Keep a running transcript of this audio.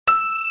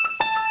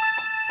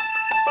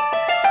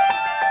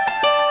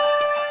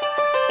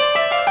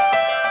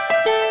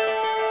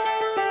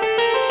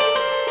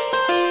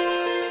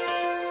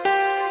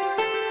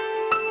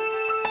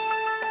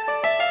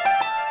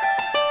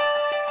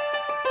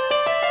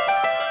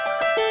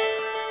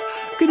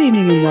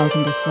evening and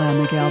welcome to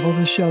Slam the Gavel,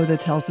 the show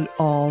that tells it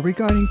all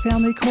regarding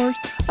family court,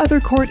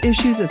 other court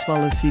issues, as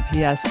well as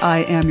CPS. I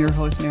am your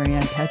host,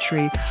 Marianne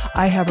Petrie.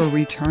 I have a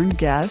return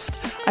guest.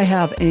 I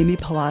have Amy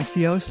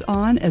Palacios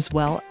on, as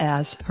well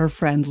as her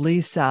friend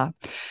Lisa.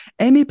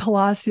 Amy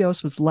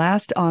Palacios was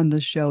last on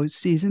the show,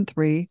 season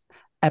 3,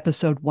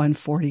 episode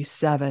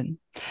 147.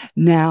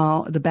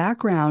 Now, the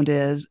background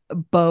is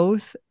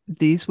both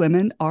these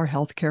women are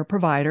healthcare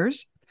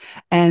providers,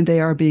 and they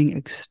are being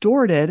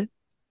extorted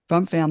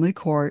from family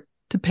court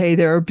to pay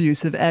their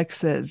abusive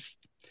exes.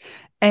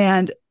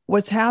 And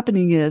what's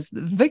happening is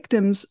the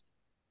victims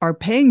are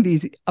paying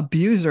these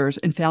abusers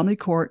in family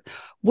court,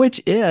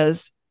 which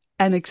is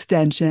an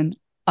extension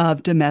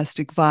of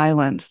domestic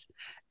violence.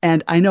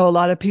 And I know a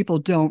lot of people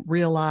don't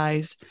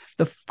realize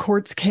the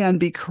courts can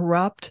be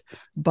corrupt,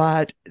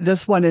 but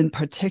this one in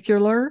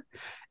particular,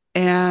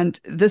 and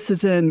this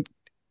is in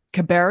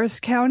Cabarrus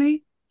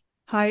County.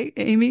 Hi,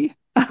 Amy.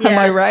 Am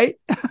I Yes, right?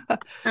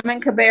 I'm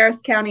in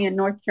Cabarrus County in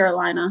North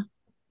Carolina.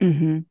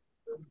 Mm-hmm.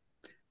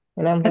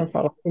 And I'm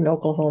from in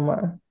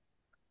Oklahoma.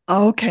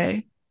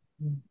 Okay.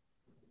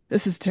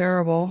 This is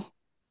terrible.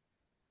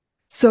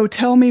 So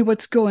tell me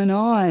what's going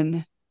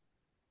on.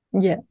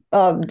 Yeah.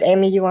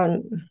 Amy, you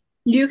want?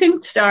 You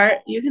can start.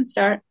 You can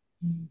start.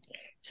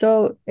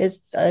 So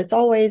it's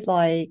always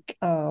like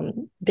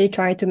they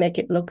try to make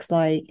it looks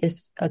like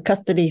it's a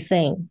custody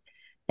thing,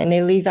 and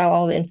they leave out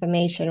all the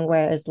information.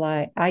 Whereas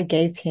like I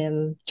gave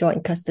him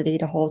joint custody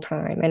the whole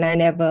time, and I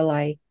never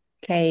like,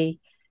 okay,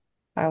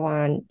 I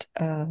want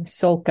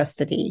sole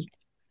custody.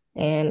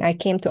 And I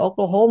came to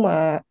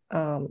Oklahoma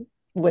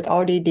with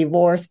already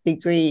divorce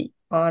degree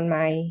on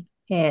my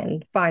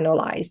hand,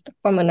 finalized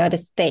from another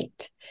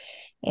state.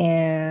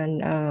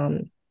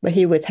 And but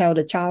he withheld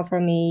a child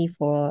from me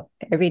for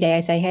every day.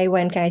 I say, hey,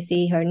 when can I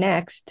see her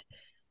next?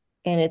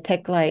 And it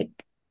took like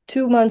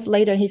 2 months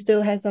later, he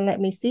still hasn't let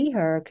me see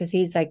her because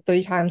he's like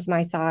 3 times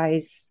my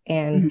size.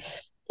 And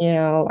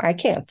Mhm. I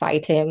can't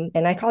fight him.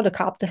 And I called the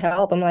cop to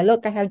help. I'm like,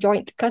 look, I have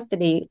joint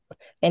custody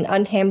and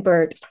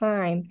unhampered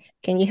time.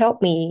 Can you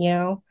help me?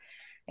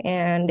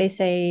 And they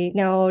say,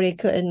 no, they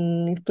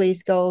couldn't.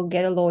 Please go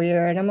get a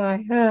lawyer. And I'm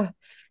like, ah.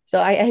 So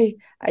I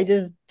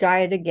just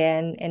tried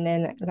again. And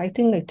then I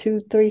think like 2,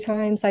 3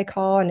 times I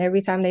call, and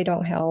every time they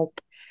don't help.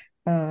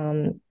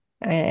 And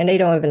they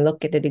don't even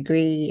look at the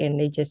degree, and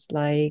they just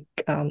like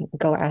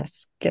go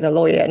ask, get a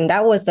lawyer. And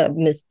that was a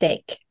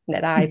mistake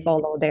that I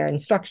followed their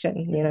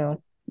instruction.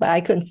 But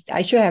I couldn't,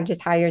 I should have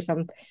just hired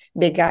some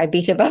big guy,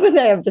 beat him up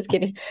there. I'm just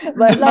kidding.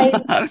 But like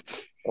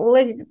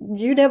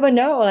you never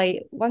know.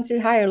 Like once you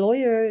hire a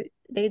lawyer,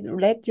 they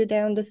let you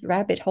down this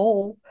rabbit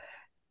hole,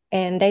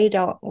 and they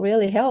don't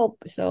really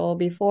help. So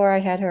before I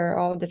had her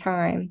all the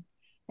time,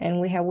 and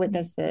we have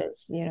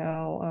witnesses.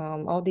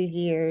 All these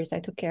years I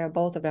took care of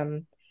both of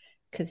them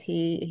because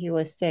he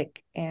was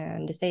sick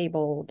and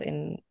disabled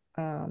and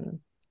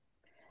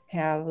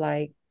have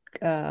like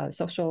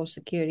social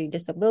security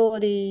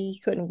disability. He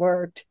couldn't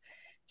work,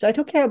 so I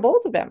took care of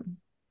both of them.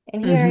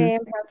 And here Mm-hmm. I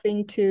am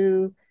having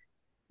to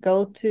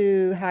go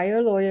to hire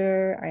a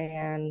lawyer.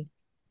 And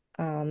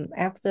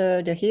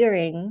after the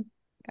hearing,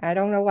 I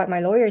don't know what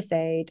my lawyer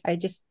said.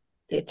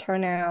 It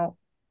turned out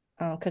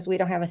because we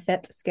don't have a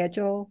set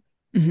schedule.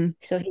 Mm-hmm.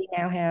 So he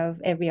now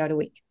have every other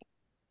week.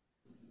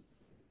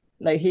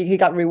 Like he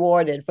got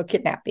rewarded for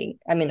kidnapping.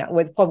 I mean,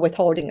 for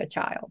withholding a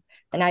child.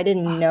 And I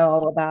didn't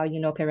know about,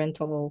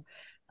 parental,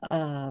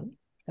 uh,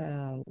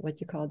 what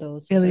you call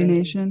those parental.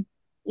 Alienation.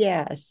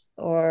 Yes,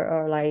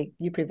 or like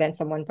you prevent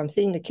someone from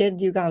seeing the kid,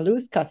 you're gonna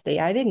lose custody.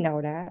 I didn't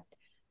know that.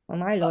 Well,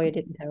 my lawyer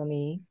didn't tell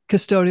me.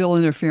 Custodial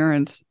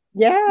interference.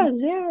 Yes,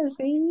 yes,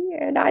 see,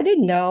 and I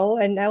didn't know,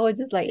 and I was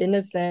just like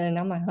innocent, and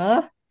I'm like,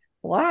 huh,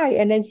 why?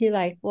 And then she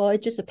like, well,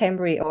 it's just a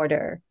temporary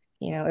order,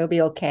 it'll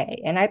be okay.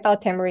 And I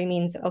thought temporary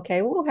means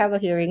okay, we'll have a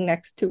hearing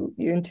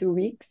in 2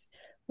 weeks.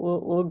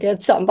 We'll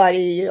get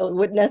somebody,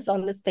 witness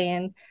on the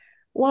stand.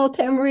 Well,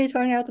 temporary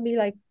turned out to be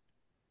like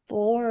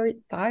 4,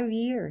 5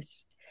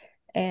 years.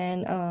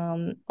 And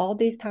all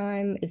this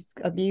time is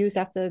abuse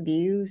after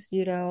abuse.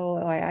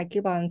 I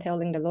keep on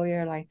telling the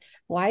lawyer, like,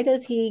 why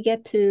does he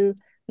get to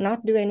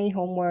not do any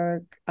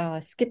homework,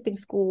 skipping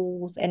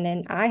schools, and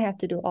then I have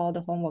to do all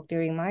the homework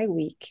during my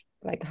week,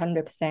 like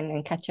 100%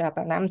 and catch up.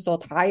 And I'm so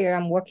tired.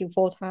 I'm working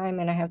full time,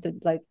 and I have to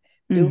like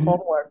do Mm-hmm.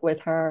 homework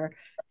with her,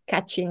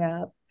 catching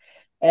up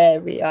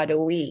every other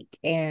week,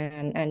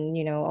 and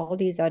all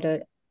these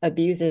other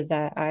abuses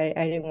that I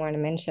didn't want to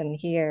mention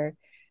here,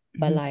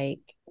 but Mm-hmm. like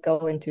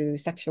go into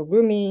sexual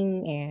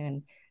grooming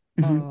and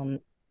Mm-hmm.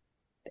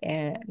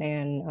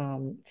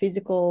 um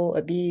physical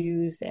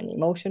abuse and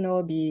emotional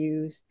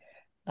abuse,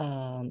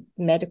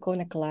 medical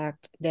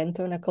neglect,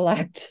 dental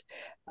neglect,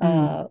 Mm-hmm.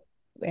 uh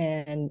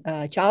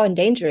and child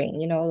endangering,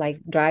 like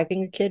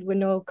driving a kid with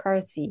no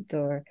car seat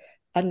or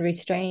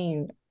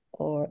unrestrained,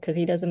 or because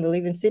he doesn't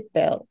believe in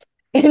seatbelt.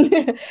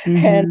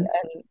 Mm-hmm.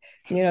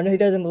 He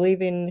doesn't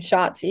believe in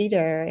shots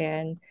either.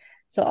 And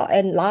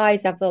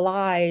lies after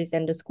lies,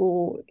 and the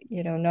school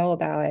know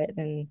about it,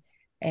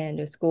 and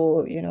the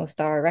school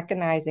start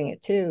recognizing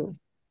it too.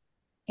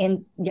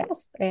 And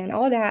yes, and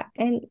all that.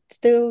 And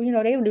still, they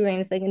don't do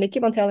anything. And they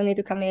keep on telling me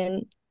to come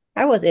in.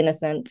 I was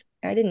innocent.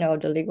 I didn't know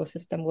the legal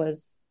system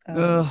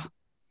Ugh.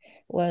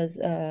 was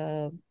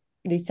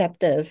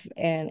deceptive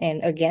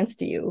and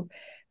against you.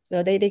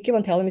 So they keep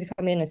on telling me to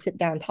come in and sit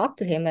down and talk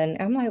to him. And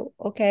I'm like,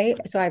 okay.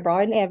 So I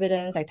brought in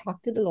evidence. I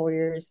talked to the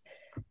lawyers.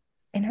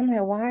 And I'm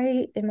like,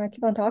 why am I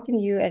keep on talking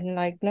to you and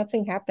like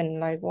nothing happened?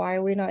 Like, why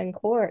are we not in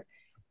court?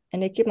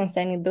 And they keep on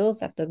sending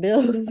bills after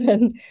bills.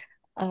 And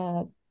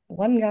uh,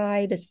 one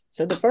guy,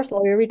 so the first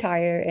lawyer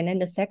retired, and then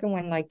the second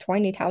one, like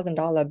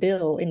 $20,000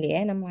 bill in the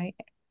end. I'm like,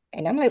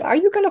 are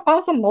you gonna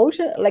file some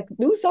motion, like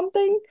do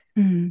something?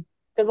 Mhm.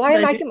 Because why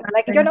am They I do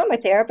like you're nothing. not my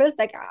therapist?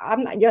 Like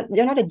I'm not,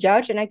 you're not a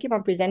judge, and I keep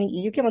on presenting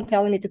you. You keep on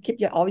telling me to keep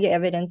all your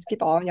evidence,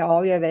 keep all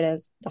your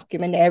evidence,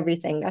 document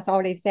everything. That's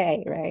all they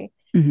say, right?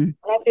 Mhm. And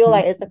I feel Mhm.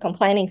 like it's a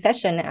complaining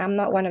session. I'm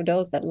not one of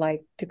those that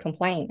like to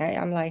complain.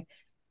 I'm like,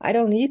 I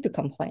don't need to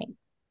complain,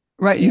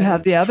 Right. You you know?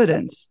 have the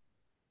evidence.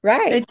 They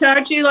Right.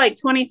 charge you like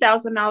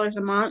 $20,000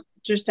 a month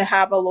just to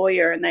have a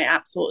lawyer, and they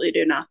absolutely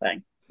do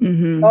nothing.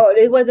 Hmm. Oh,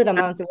 it wasn't a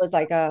month. It was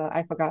like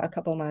I forgot, a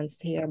couple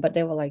months here, but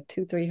they were like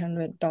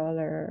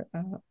 $200-300,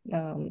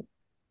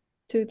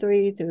 two,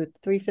 three to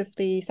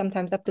 350,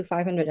 sometimes up to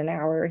 500 an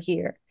hour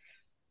here,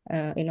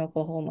 in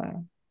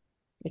Oklahoma.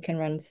 It can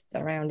run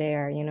around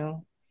there.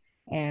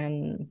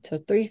 And so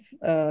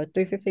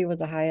 350 was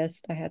the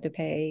highest I had to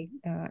pay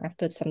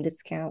after some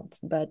discounts.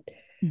 But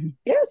Hmm.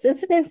 yes,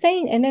 it's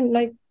insane. And then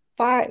like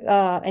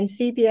and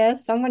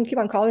CPS, someone keep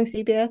on calling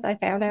CPS. I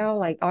found out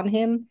like on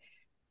him.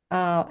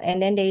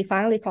 And then they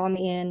finally called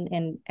me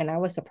in, and I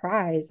was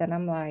surprised. And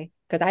I'm like,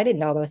 because I didn't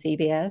know about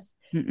CPS.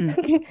 Hmm.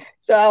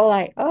 So I was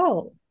like,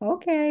 oh,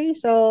 okay.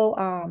 So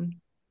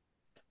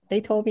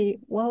they told me,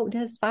 well,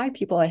 there's 5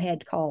 people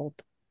ahead called.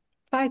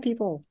 5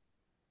 people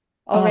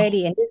Oh,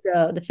 already, and this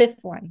is the fifth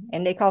one.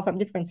 And they call from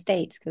different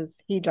states because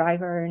he drive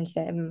her and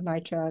sat in my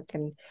truck,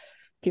 and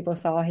people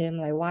saw him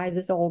like, why is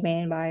this old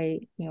man by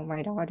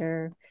my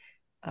daughter?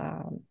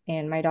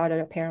 And my daughter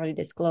apparently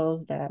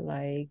disclosed that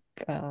like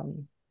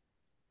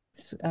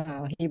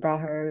he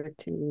brought her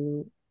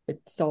to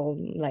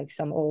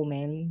some old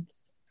man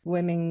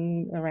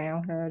swimming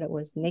around her that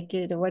was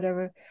naked or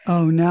whatever.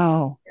 oh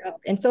no. Yep.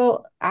 And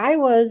so I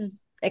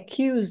was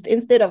accused,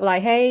 instead of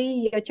like,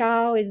 hey, your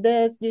child is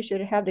this, you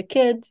should have the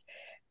kids.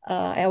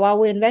 And while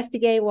we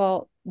investigate,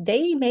 well,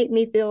 they made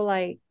me feel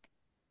like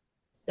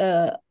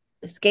uh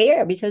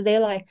scared, because they're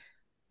like,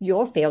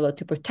 your failure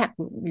to protect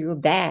your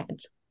bad.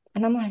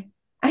 And I'm like,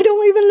 I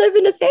don't even live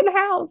in the same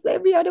house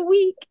every other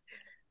week.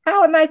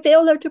 How am I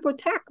failure to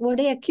protect? Well,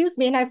 they accuse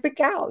me and I freak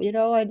out,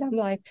 and I'm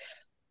like,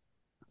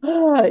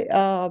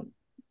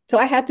 so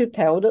I had to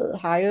tell the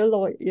higher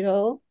lawyer,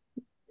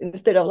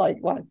 instead of like,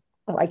 what,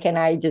 why can't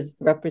I just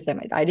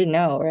represent I didn't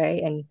know,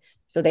 right? And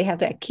so they have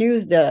to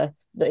accuse the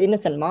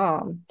innocent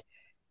mom.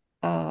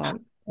 I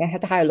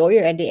had to hire a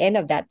lawyer at the end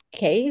of that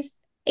case,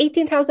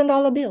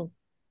 $18,000 bill.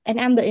 And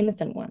I'm the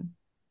innocent one,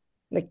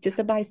 like just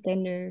a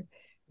bystander.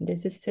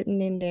 This is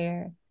sitting in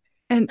there.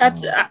 And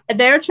That's Um,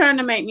 they're trying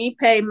to make me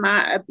pay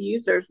my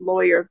abuser's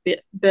lawyer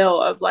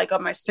bill of like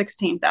almost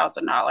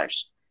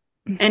 $16,000,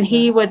 and wow.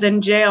 he was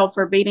in jail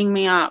for beating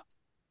me up,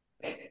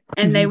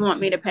 and they mhm. want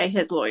me to pay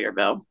his lawyer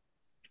bill.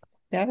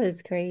 That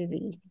is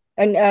crazy.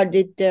 And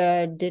did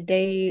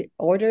they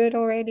order it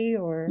already,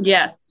 or?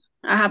 Yes,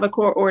 I have a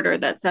court order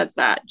that says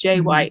that Jay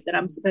Mhm. White, that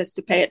I'm supposed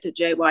to pay it to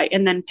Jay White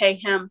and then pay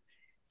him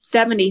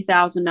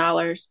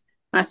 $70,000.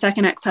 My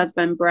second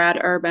ex-husband, Brad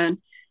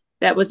Urban,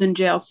 that was in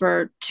jail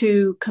for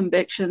 2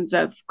 convictions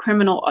of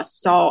criminal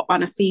assault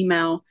on a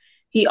female.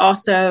 He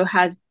also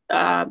has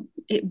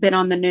been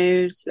on the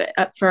news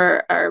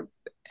for or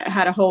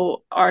had a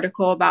whole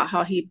article about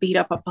how he beat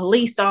up a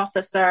police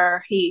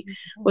officer. He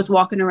was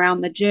walking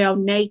around the jail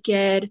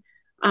naked.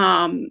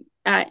 In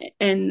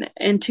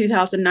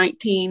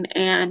 2019,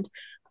 and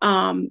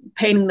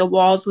painting the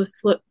walls with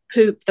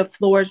poop, the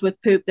floors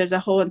with poop. There's a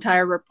whole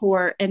entire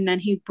report. And then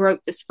he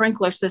broke the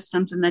sprinkler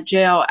systems in the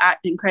jail,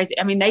 acting crazy.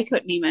 I mean, they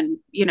couldn't even,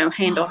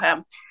 handle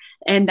him.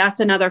 And that's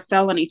another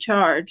felony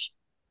charge.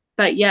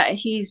 But yeah,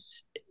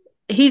 he's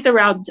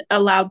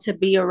allowed to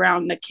be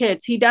around the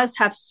kids. He does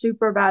have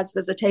supervised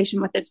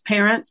visitation with his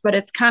parents, but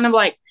it's kind of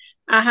like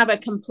I have a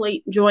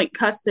complete joint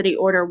custody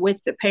order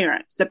with the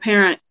parents. The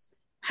parents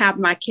have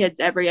my kids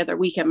every other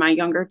weekend, my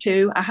younger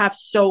two. I have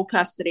sole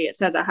custody. It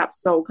says I have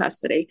sole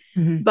custody.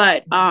 Mhm.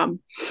 But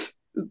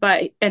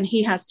and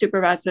he has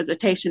supervised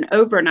visitation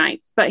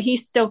overnights, but he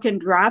still can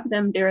drive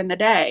them during the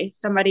day.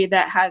 Somebody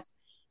that has,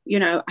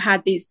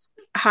 had these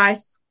high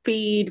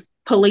speed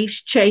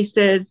police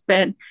chases,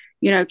 been,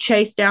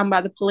 chased down by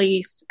the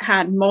police,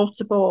 had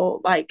multiple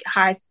like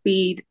high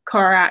speed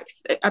car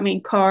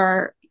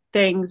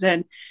things.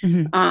 And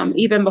Mhm.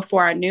 even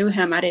before I knew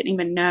him, I didn't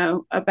even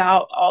know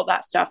about all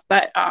that stuff.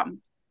 But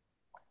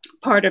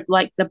part of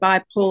like the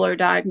bipolar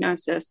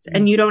diagnosis.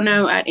 And you don't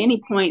know at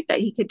any point that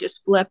he could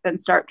just flip and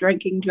start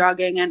drinking,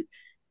 drugging, and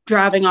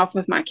driving off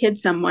with my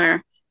kids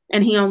somewhere.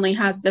 And he only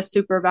has the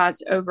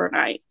supervised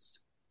overnights.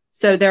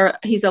 So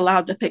he's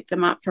allowed to pick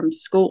them up from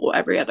school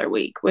every other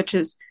week, which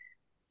is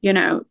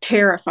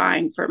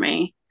terrifying for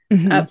me.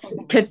 Mm-hmm.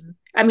 Because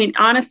I mean,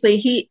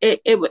 honestly,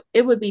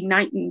 it would be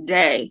night and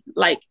day.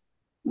 Like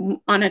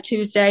on a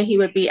Tuesday, he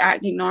would be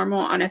acting normal.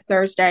 On a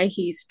Thursday,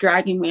 he's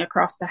dragging me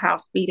across the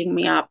house, beating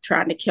me up,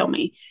 trying to kill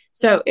me.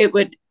 So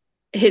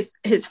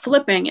his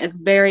flipping is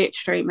very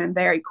extreme and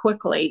very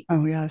quickly.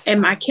 Oh, yes.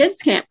 And my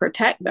kids can't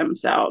protect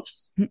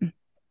themselves. Mm-mm.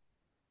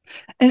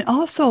 And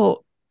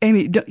also,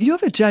 Amy, you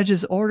have a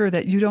judge's order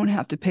that you don't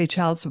have to pay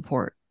child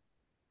support.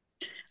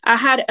 I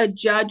had a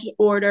judge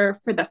order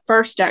for the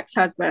first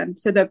ex-husband.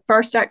 So the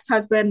first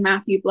ex-husband,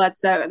 Matthew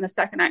Bledsoe, and the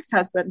second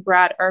ex-husband,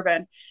 Brad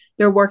Urban,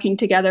 they're working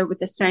together with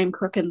the same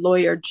crooked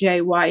lawyer, Jay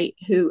White,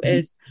 who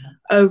is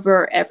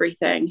over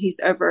everything. He's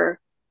over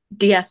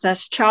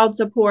DSS child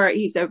support.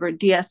 He's over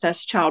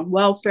DSS child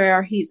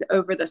welfare. He's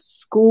over the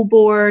school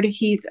board.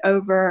 He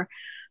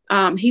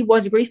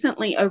was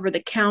recently over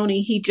the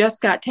county. He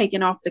just got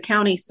taken off the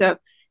county. So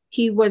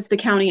he was the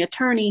county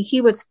attorney.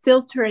 He was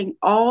filtering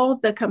all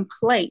the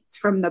complaints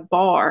from the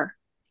bar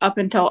up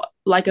until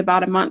like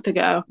about a month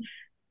ago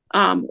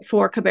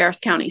for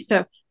Cabarrus County.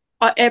 So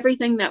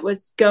everything that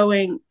was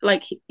going,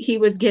 like he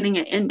was getting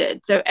it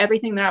ended. So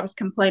everything that I was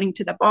complaining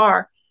to the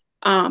bar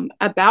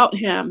about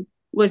him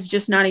was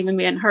just not even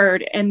being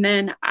heard. And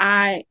then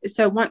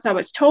so once I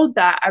was told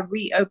that, I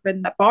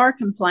reopened the bar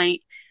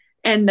complaint,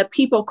 and the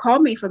people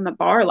called me from the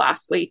bar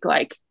last week,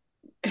 like,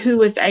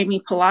 who is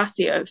Amy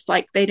Palacios?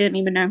 Like, they didn't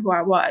even know who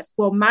I was.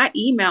 Well, my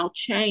email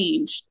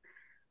changed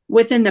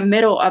within the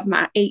middle of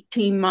my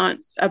 18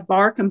 months of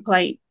bar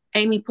complaint.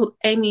 Amy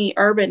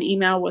Urban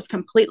email was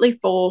completely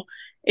full.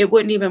 It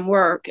wouldn't even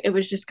work. It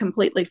was just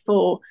completely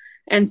full.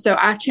 And so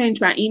I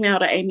changed my email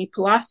to Amy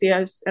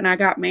Palacios, and I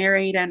got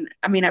married. And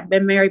I mean, I've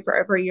been married for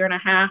over a year and a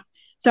half.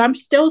 So I'm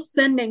still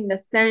sending the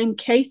same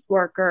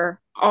caseworker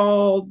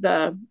all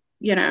the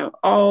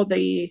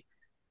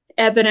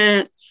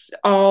evidence,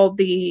 all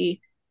the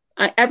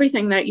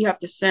everything that you have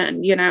to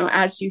send,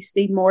 as you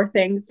see more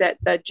things that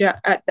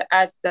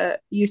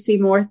you see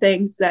more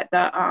things that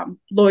the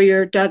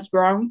lawyer does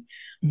wrong.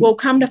 Well,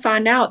 come to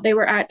find out, they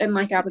were acting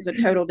like I was a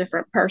total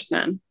different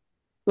person.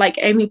 Like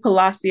Amy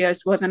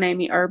Palacios wasn't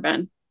Amy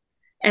Urban,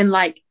 and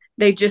like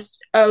they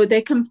just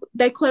they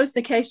closed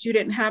the case. You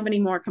didn't have any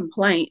more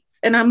complaints,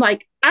 and I'm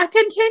like, I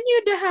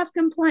continued to have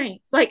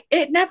complaints. Like,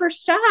 it never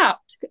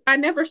stopped. I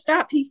never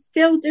stopped. He's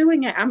still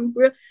doing it.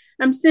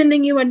 I'm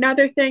sending you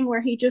another thing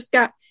where he just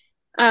got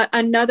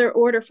another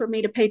order for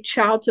me to pay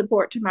child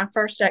support to my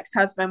first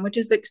ex-husband, which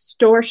is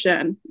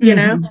extortion.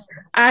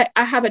 I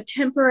have a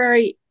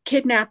temporary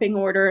kidnapping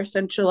order,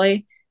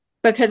 essentially,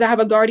 because I have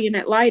a guardian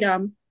ad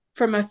litem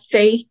from a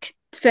fake,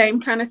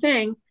 same kind of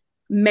thing,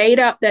 made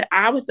up that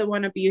I was the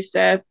one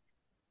abusive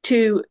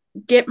to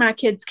get my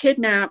kids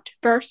kidnapped.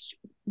 First,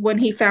 when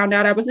he found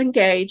out I was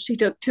engaged, he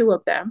took 2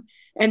 of them.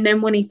 And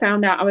then when he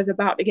found out I was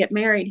about to get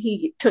married,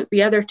 he took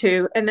the other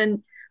 2. And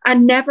then I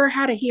never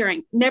had a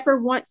hearing. Never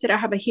once did I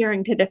have a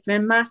hearing to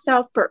defend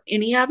myself for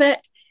any of it.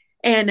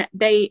 And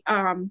they,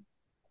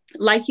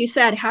 like you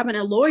said, having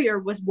a lawyer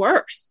was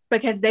worse,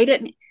 because they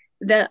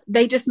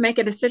just make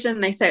a decision.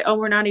 They say, oh,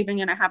 we're not even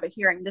going to have a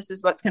hearing. This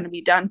is what's going to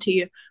be done to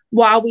you.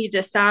 While we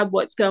decide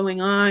what's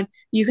going on,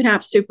 you can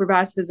have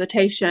supervised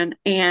visitation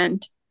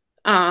and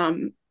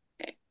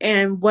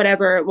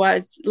whatever it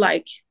was,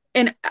 like,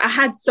 and I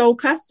had sole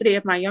custody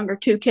of my younger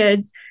 2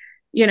 kids,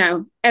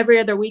 every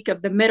other week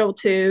of the middle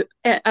 2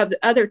 of the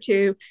other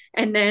 2.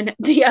 And then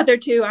the other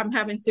 2 I'm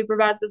having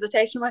supervised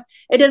visitation with.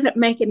 It doesn't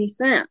make any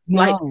sense.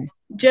 No. Like,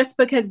 just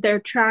because they're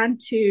trying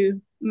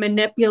to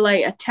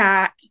manipulate,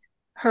 attack,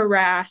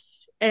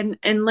 harass, and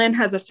Lynn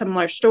has a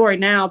similar story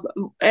now.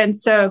 And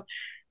so,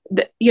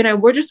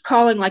 we're just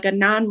calling like a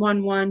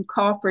 911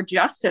 call for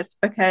justice,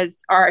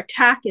 because our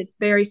attack is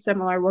very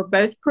similar. We're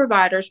both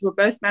providers. We're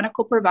both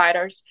medical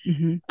providers.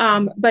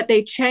 Mm-hmm. But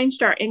they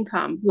changed our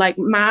income. Like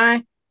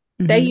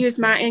they use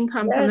my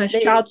income from this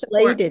child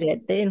support.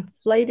 They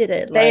inflated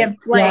it. They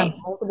inflate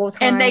multiple times.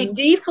 And they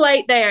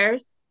deflate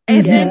theirs.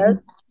 And then,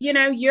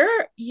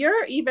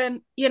 you're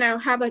even,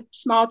 have a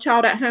small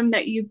child at home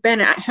that you've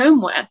been at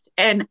home with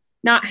and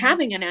not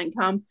having an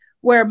income,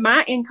 where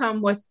my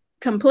income was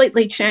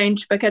completely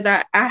changed, because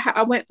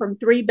I went from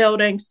 3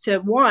 buildings to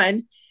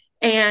 1,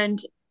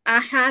 and I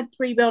had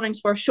 3 buildings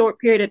for a short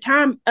period of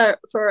time,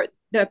 for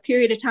the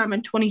period of time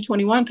in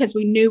 2021, because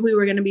we knew we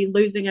were going to be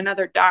losing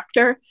another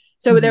doctor.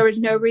 So there was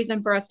no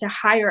reason for us to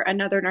hire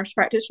another nurse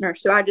practitioner.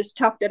 So I just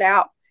toughed it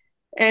out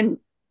and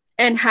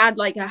had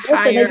like a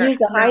higher. So they use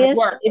the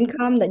highest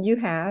income that you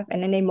have,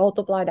 and then they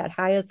multiply that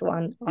highest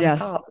one on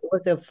top. It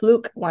was a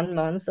fluke 1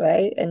 month,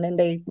 right? And then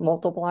they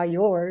multiply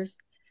yours.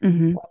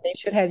 Mm-hmm. Well, they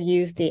should have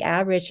used the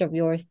average of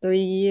yours 3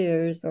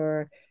 years,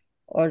 or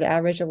the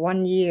average of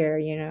 1 year,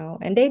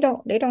 and they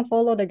don't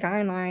follow the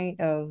guideline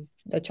of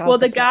the child. Well,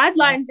 the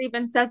guidelines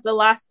even says the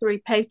last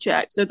 3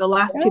 paychecks, or the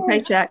last 2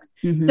 paychecks.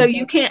 Mm-hmm. So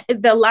you can't,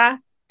 the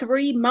last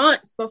 3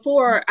 months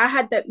before, I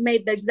had that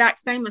made the exact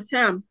same as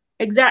him.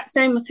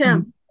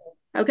 Mm-hmm.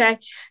 Okay.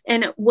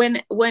 And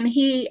when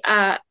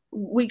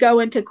we go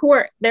into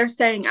court, they're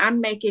saying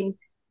I'm making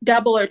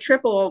double or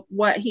triple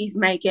what he's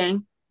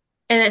making.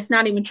 and it's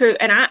not even true.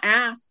 And I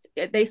asked,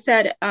 they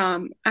said,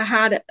 I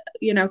had,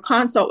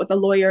 consult with a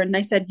lawyer, and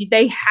they said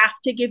they have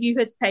to give you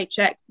his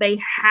paychecks. They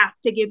have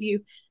to give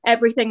you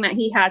everything that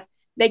he has.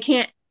 They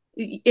can't,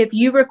 if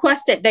you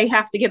request it, they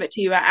have to give it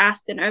to you. I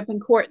asked in open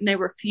court and they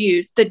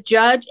refused. The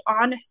judge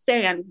on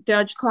stand,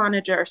 Judge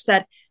Cloninger,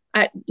 said,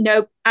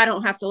 nope, I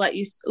don't have to let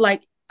you, I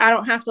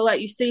don't have to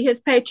let you see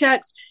his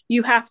paychecks.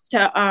 You have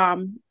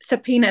to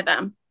subpoena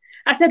them.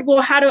 I said,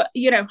 well, how do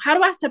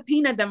I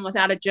subpoena them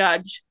without a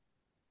judge?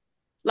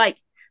 Like,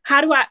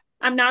 how do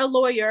I'm not a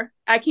lawyer.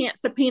 I can't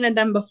subpoena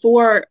them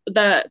before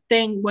the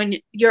thing when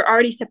you're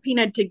already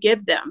subpoenaed to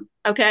give them.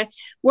 Okay.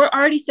 We're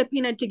already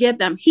subpoenaed to give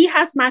them. He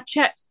has my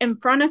checks in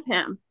front of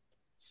him,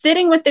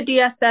 sitting with the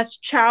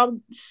DSS child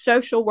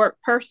social work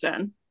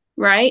person.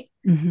 Right.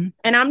 Mm-hmm.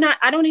 And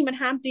I don't even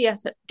have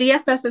DSS.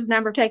 DSS has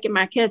never taken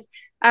my kids.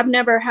 I've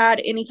never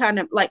had any kind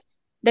of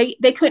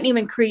they couldn't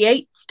even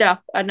create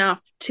stuff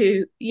enough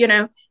to,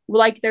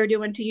 like they're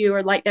doing to you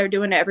or like they're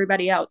doing to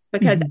everybody else,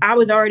 because mm-hmm. I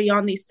was already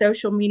on these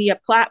social media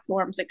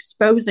platforms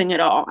exposing it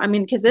all. I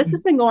mean, because this mm-hmm.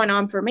 has been going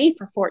on for me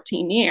for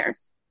 14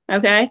 years.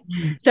 Okay.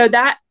 Mm-hmm. So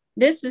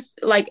this is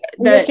like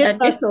your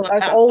kids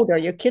are older.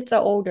 Your kids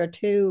are older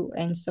too,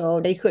 and so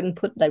they couldn't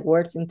put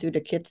words into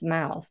the kid's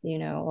mouth,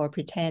 or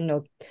pretend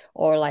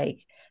or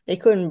they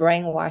couldn't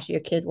brainwash your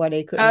kid what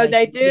they couldn't. Oh,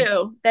 they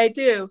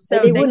do. So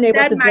they wouldn't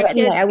able to my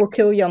kids, I will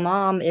kill your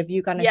mom if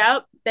you're gonna.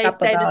 Yep, they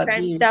say the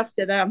same stuff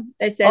to them.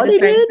 They say the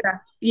same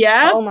stuff.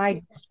 Yeah. Oh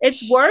my.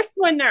 It's worse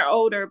when they're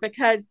older,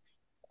 because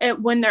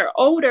when they're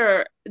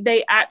older,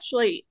 they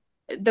actually,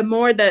 the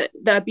more the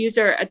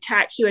abuser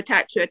attacks you,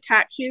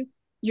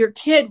 your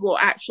kid will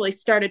actually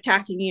start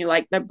attacking you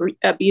like the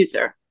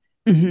abuser.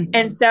 Mm-hmm.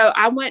 And so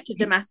I went to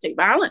domestic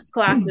violence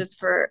classes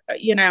for,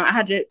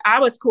 I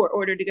was court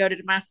ordered to go to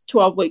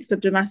 12 weeks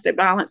of domestic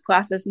violence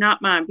classes,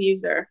 not my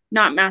abuser,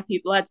 not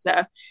Matthew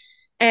Bledsoe.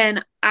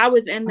 And I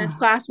was in this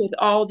class with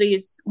all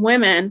these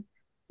women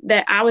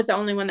that I was the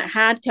only one that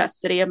had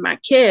custody of my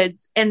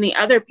kids. And the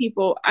other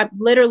people,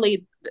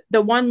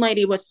 the one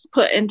lady was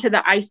put into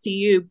the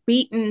ICU,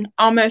 beaten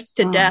almost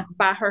to death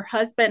by her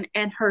husband,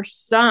 and her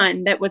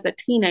son, that was a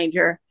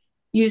teenager,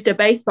 used a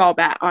baseball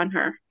bat on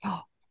her.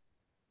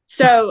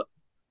 So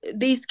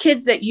these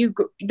kids that you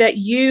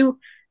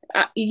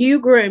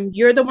groomed,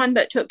 you're the one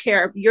that took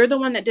care of, you're the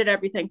one that did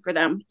everything for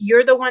them.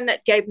 You're the one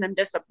that gave them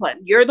discipline.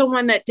 You're the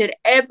one that did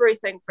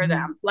everything for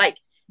them. Like,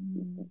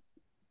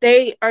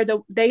 they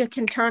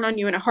can turn on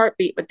you in a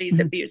heartbeat with these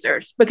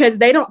abusers, because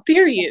they don't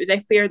fear you. They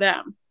fear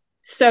them.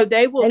 So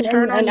they will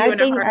turn on you in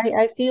a heartbeat.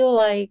 I feel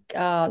like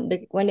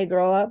when they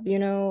grow up,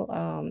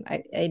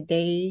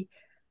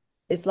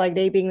 it's like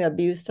they being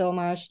abused so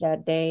much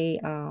that they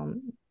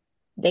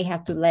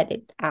have to let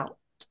it out.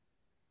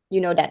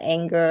 That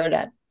anger,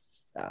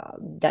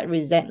 that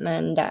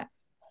resentment, that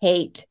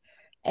hate,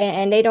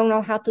 and they don't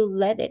know how to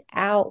let it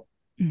out.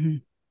 Mm-hmm.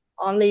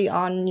 Only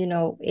on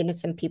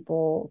innocent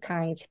people,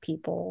 kind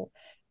people,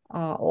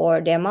 or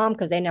their mom,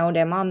 because they know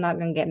their mom not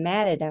gonna get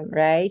mad at them,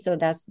 right? So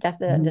that's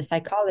the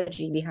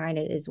psychology behind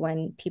it, is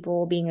when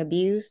people being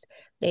abused,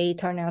 they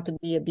turn out to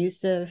be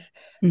abusive,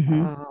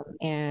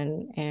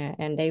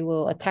 and they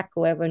will attack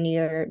whoever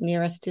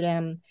nearest to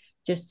them,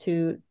 just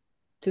to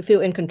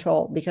feel in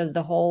control, because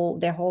their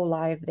whole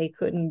life they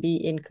couldn't be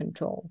in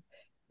control,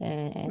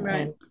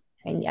 and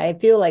I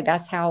feel like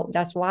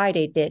that's why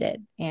they did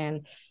it.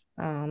 And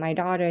my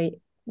daughter,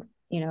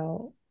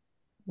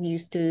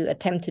 used to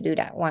attempt to do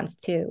that once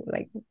too.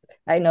 Like,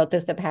 I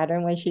noticed a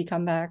pattern when she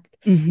come back,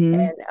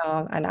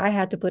 and I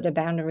had to put a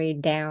boundary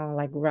down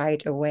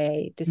right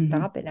away to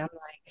stop it. I'm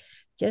like,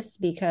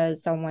 just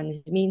because someone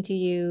is mean to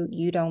you,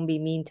 you don't be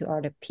mean to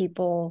other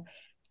people.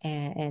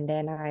 And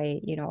then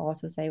I,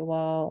 also say,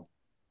 well,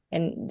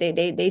 and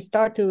they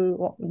start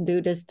to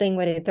do this thing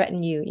where they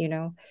threaten you,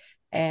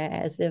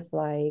 as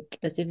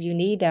if you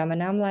need them.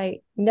 And I'm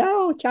like,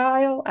 no,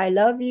 child, I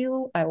love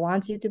you. I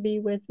want you to be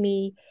with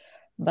me,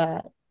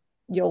 but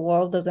your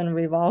world doesn't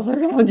revolve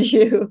around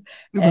you.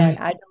 Right. And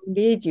I don't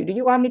need you. Do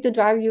you want me to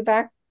drive you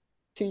back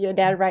to your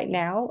dad right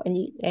now, and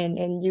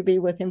you be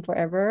with him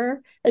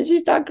forever? And she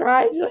started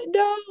crying. She's like,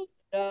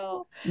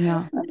 no.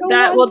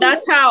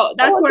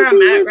 That's where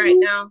I'm at right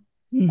now.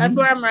 That's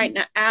where I'm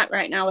at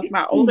right now with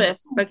my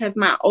oldest, because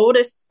my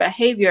oldest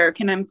behavior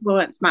can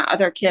influence my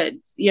other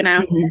kids,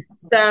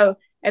 So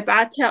if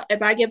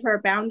I give her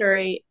a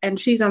boundary, and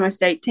she's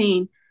almost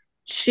 18,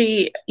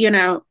 she,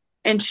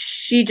 and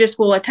she just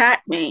will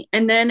attack me.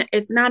 And then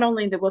it's not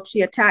only that will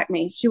she attack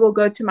me, she will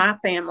go to my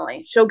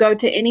family. She'll go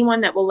to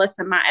anyone that will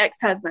listen. My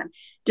ex-husband,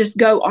 just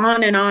go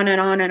on and on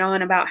and on and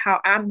on about how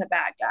I'm the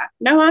bad guy.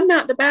 No, I'm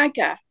not the bad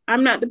guy.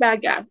 I'm not the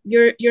bad guy.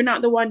 You're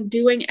not the one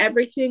doing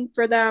everything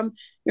for them.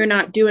 You're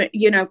not doing,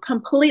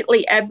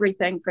 completely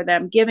everything for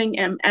them, giving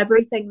them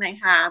everything they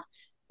have,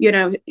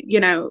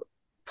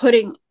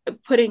 putting,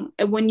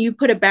 when you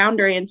put a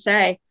boundary and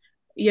say,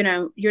 you're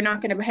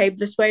not going to behave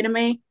this way to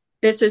me,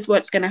 this is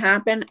what's going to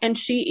happen. And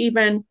she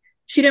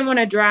didn't want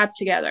to drive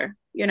together,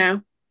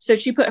 so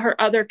she put her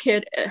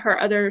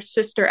other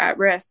sister at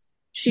risk.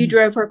 She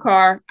drove her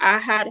car. I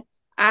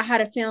I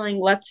had a feeling,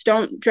 let's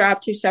don't drive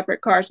two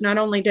separate cars. Not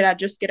only did I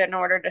just get an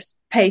order to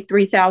pay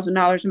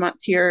 $3,000 a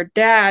month to your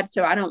dad,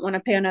 so I don't want to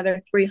pay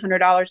another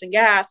 $300 in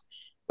gas,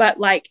 but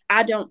like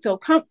I don't feel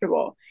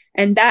comfortable.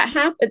 And that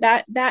happened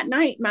that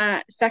night.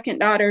 My second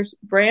daughter's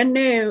brand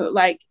new,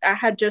 like I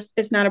had just,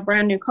 it's not a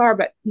brand new car,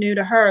 but new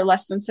to her,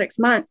 less than 6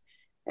 months.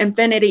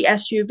 Infiniti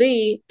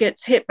SUV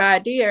gets hit by a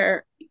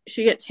deer.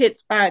 She gets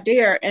hit by a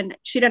deer, and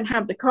she didn't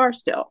have the car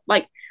still.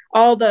 Like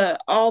all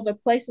the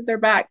places are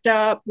backed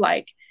up.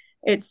 Like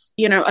it's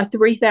a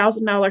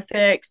 $3,000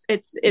 fix.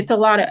 It's a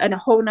lot of, and a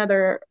whole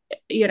nother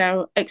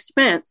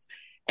expense.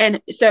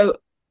 And so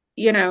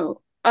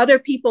other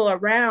people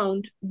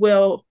around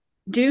will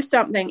do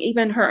something,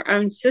 even her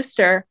own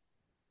sister,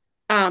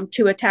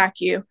 to attack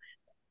you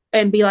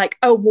and be like,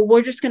 oh well,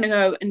 we're just going to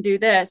go and do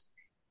this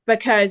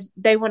because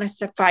they want to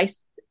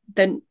suffice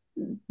the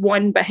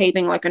one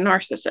behaving like a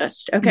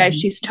narcissist. Okay,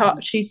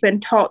 she's been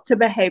taught to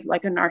behave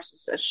like a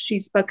narcissist.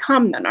 She's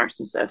become the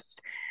narcissist.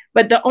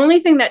 But the only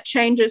thing that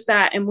changes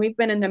that, and we've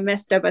been in the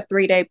midst of a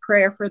 3-day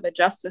prayer for the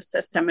justice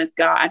system, is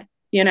God.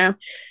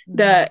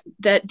 The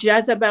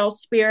Jezebel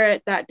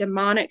spirit, that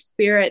demonic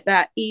spirit,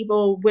 that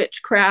evil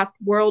witchcraft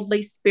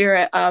worldly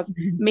spirit of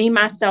me,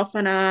 myself,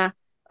 and I.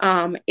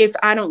 If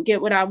I don't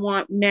get what I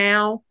want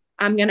now,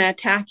 I'm going to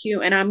attack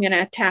you, and I'm going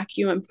to attack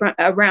you in front,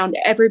 around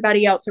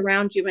everybody else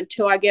around you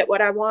until I get what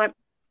I want.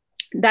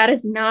 That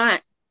is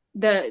not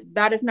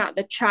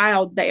the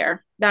child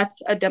there.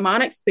 That's a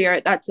demonic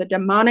spirit. That's a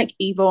demonic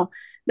evil.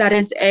 That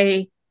is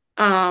a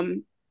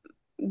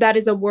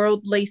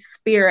worldly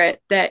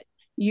spirit that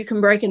you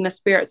can break in the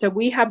spirit. So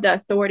we have the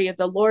authority of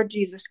the Lord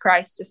Jesus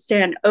Christ to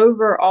stand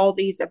over all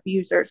these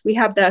abusers. We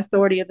have the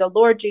authority of the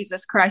Lord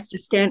Jesus Christ to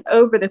stand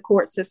over the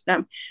court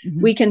system.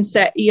 We can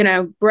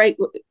break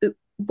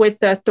with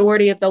the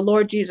authority of the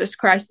Lord Jesus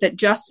Christ that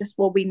justice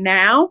will be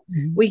now.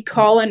 We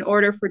call in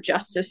order for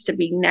justice to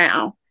be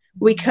now.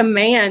 We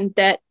command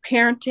that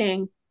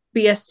parenting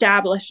be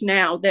established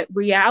now, that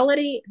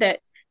reality,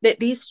 that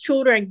these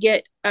children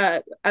get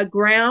a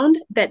ground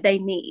that they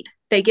need.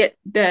 They get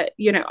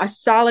a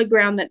solid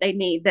ground that they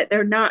need, that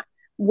they're not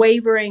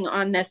wavering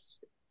on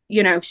this,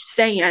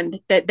 sand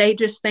that they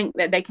just think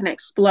that they can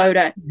explode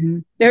at.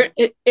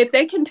 If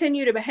they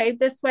continue to behave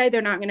this way,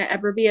 they're not going to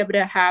ever be able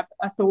to have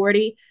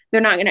authority.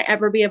 They're not going to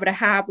ever be able to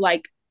have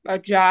like a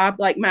job.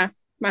 Like my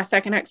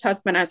second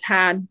ex-husband has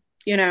had,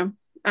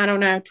 I don't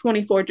know,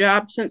 24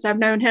 jobs since I've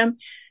known him.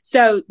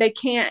 So they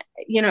can't,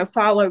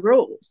 follow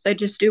rules. They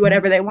just do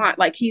whatever they want.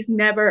 Like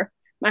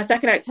my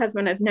second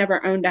ex-husband has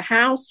never owned a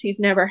house. He's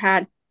never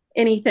had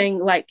anything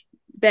like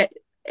that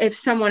if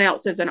someone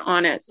else isn't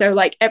on it. So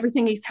like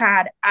everything he's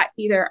had,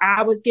 either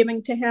I was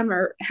giving to him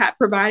or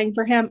providing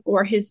for him,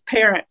 or his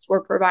parents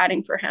were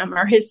providing for him,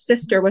 or his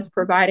sister was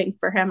providing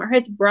for him, or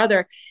his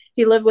brother.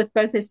 He lived with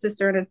both his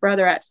sister and his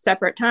brother at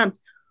separate times.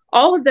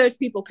 All of those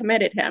people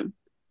committed him.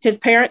 His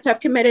parents have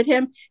committed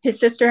him. His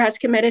sister has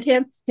committed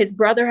him. His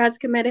brother has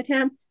committed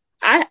him.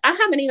 I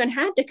haven't even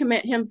had to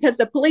commit him because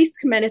the police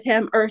committed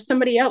him, or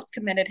somebody else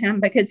committed him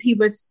because he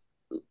was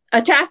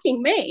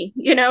attacking me.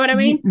 You know what I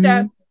mean?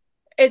 So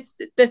it's,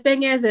 the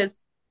thing is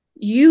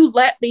you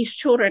let these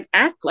children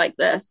act like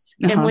this.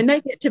 And when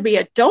they get to be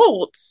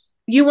adults,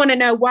 you want to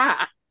know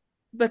why,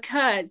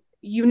 because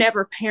you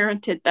never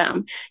parented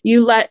them.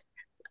 You let,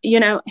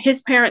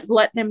 his parents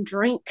let them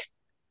drink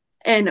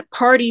and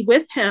party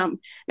with him.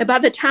 And by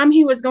the time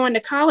he was going to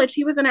college,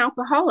 he was an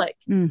alcoholic.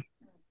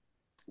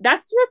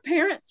 That's your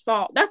parents'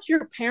 fault. That's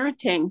your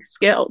parenting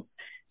skills.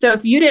 So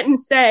if you didn't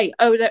say,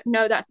 oh,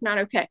 no, that's not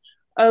okay.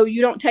 Oh,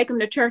 you don't take them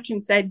to church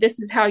and say, this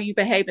is how you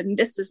behave and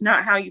this is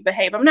not how you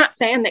behave. I'm not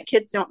saying that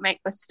kids don't make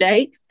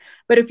mistakes,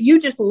 but if you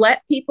just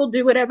let people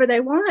do whatever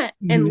they want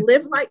and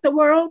live like the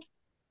world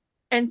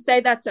and say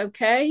that's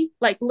okay,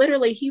 like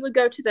literally he would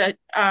go to the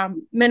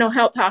mental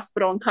health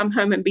hospital and come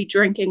home and be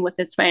drinking with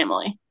his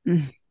family.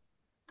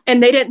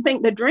 And they didn't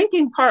think the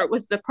drinking part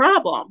was the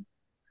problem.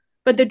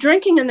 But the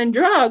drinking and the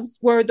drugs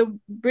were the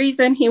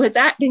reason he was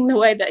acting the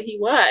way that he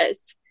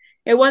was.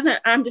 It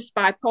wasn't, I'm just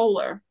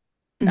bipolar.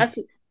 That's,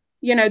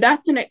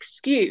 that's an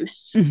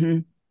excuse.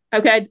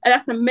 Okay.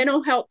 That's a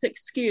mental health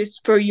excuse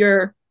for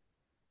your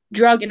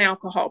drug and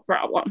alcohol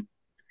problem.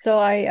 So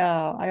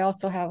I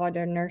also have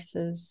other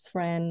nurses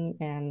friend,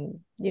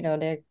 and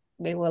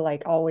they were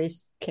like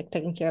always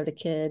taking care of the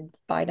kids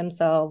by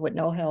themselves with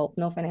no help,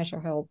 no financial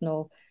help,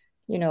 no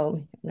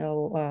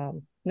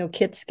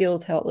kid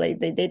skills help. Like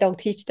they don't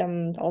teach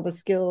them all the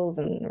skills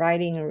and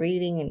writing and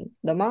reading, and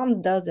the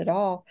mom does it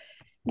all.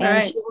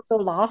 And she also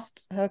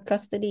lost her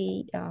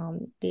custody.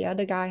 The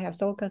other guy have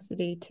sole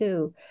custody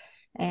too.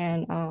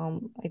 And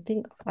I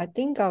think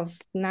of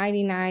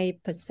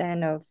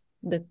 99% of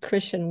the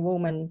Christian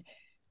women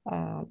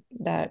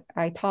that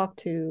I talk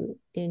to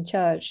in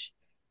church,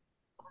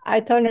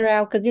 I turn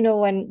around because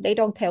when they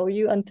don't tell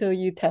you until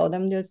you tell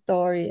them the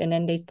story, and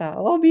then they start,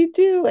 oh, me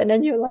too. And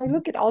then you're like,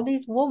 look at all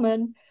these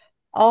women,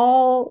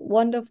 all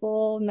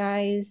wonderful,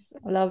 nice,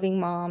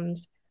 loving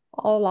moms,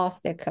 all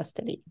lost their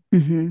custody.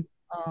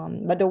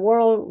 But the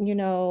world,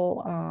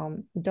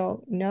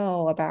 don't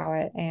know about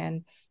it.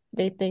 And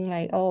they think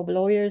like, oh,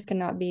 lawyers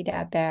cannot be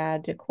that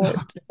bad. The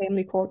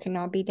family court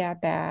cannot be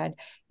that bad.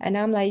 And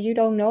I'm like, you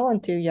don't know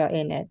until you're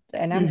in it.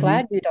 And I'm Mhm.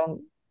 glad you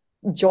don't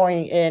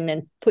join in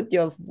and put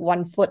your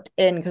one foot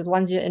in, because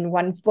once you're in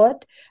one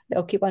foot,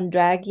 they'll keep on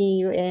dragging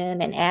you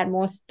in and add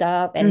more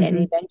stuff, and then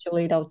Mhm.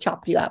 eventually they'll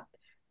chop you up.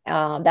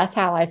 That's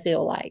how I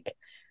feel like.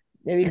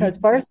 Because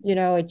Mhm. first,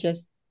 it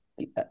just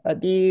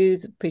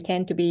abuse,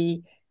 pretend to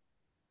be,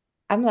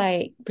 I'm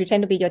like,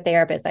 pretend to be your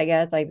therapist, I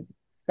guess, like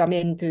come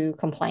in to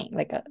complain.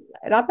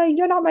 And I'm like,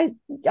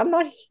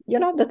 you're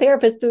not the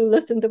therapist to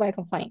listen to my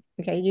complaint.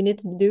 Okay. You need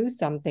to do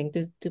something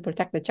to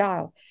protect the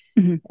child.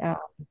 Mhm. Uh,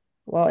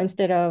 well,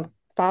 instead of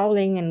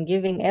filing and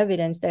giving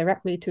evidence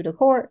directly to the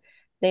court,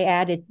 they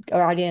added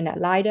guardian ad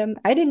litem.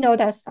 I didn't know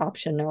that's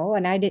optional,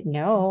 and I didn't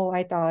know.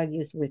 I thought it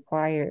was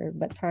required,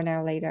 but turned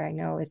out later I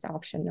know it's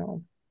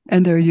optional.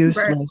 And they're Right.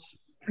 useless.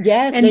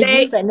 Yes, And they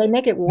use they, it and they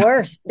make it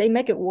worse. They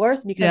make it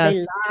worse because they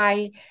Yes.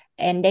 lie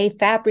and they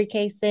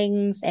fabricate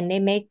things and they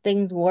make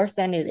things worse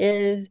than it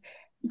is.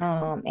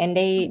 And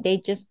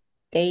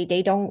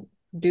they don't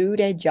do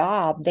their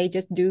job. They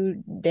just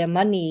do their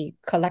money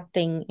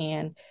collecting,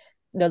 and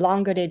the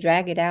longer they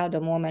drag it out,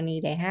 the more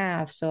money they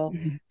have. So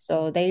Mhm.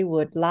 so they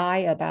would lie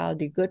about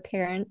the good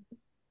parent,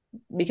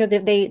 because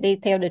if they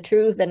tell the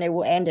truth, then it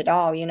will end it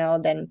all,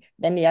 then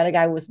the other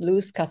guy would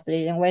lose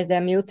custody, and where's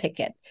their meal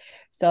ticket?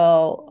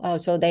 So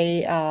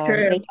they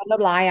true. tell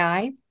a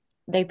lie.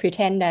 They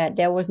pretend that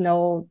there was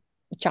no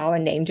child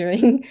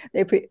endangering.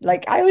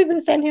 Like I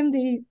even sent him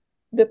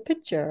the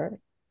picture,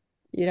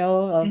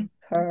 of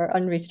her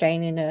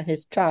unrestrained in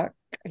his truck,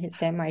 his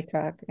semi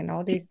truck, and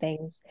all these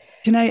things.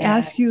 Can I And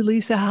ask you,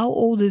 Lisa, how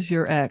old is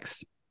your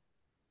ex?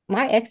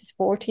 my ex is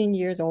 14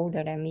 years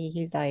older than me.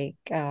 He's like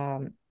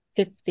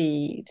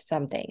 50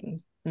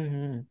 something.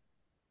 And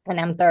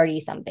I'm 30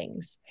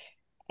 somethings.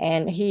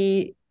 And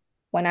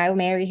when I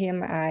marry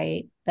him,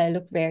 I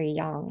look very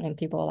young, and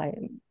people like,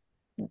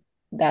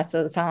 that's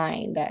a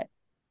sign that,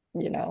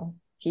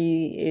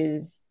 he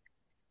is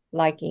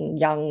liking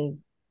young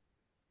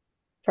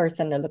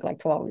person that look like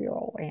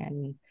 12-year-old,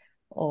 and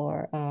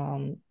or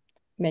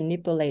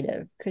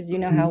manipulative, because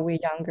how Mhm. we're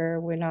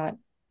younger,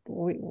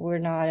 we're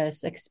not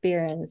as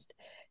experienced,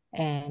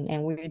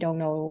 and we don't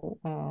know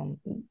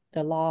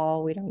the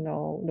law, we don't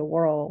know the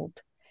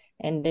world,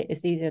 and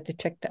it's easier to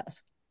trick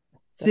us.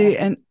 So See, that's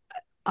and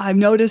I've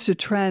noticed a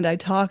trend. I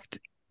talked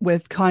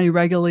with Connie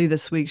regularly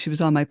this week. She was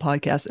on my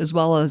podcast, as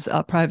well as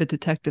private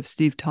detective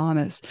Steve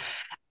Thomas.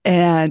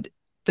 And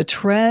the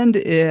trend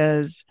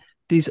is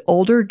these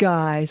older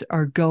guys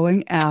are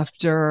going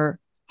after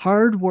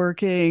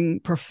hardworking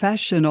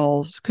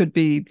professionals, could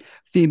be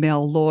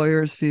female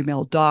lawyers,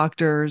 female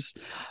doctors,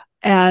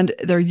 and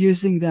they're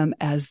using them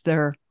as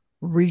their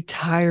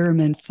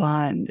retirement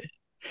fund.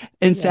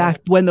 In fact,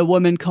 yes, when the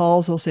woman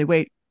calls, they'll say,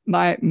 "Wait,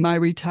 my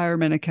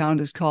retirement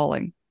account is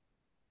calling."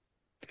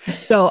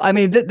 So, I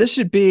mean, this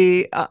should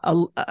be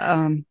a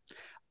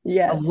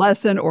yes,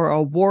 lesson or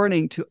a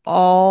warning to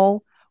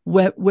all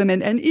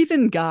women and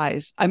even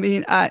guys. I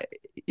mean,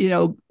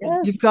 you've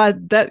yes.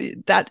 got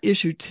that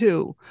issue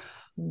too,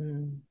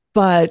 Mm.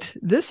 but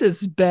this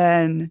has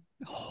been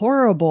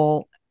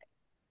horrible,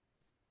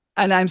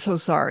 and I'm so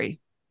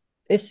sorry.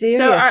 It's So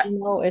serious, I,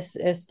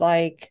 it's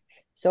like,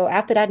 so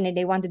after that,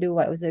 they want to do,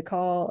 what was it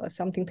called?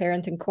 Something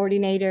parenting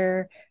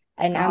coordinator.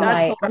 And I'm that's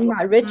like, I'm horrible.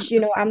 not rich,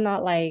 I'm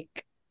not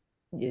like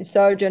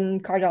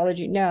surgeon,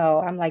 cardiology. No,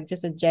 I'm like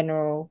just a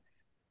general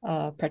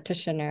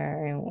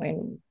practitioner,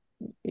 and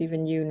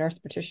even you, nurse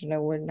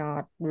practitioner, we're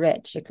not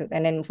rich.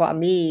 And then for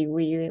me,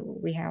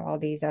 we have all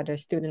these other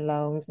student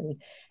loans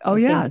Oh,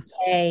 and things to yes.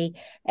 pay,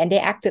 and they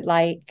acted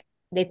like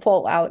they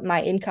quote out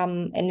my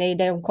income, and they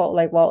don't quote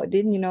like, well,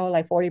 didn't you know,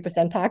 like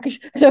 40% tax?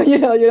 So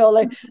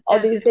like all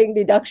Yeah. these things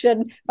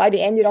deduction. By the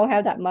end, you don't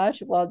have that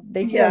much. Well,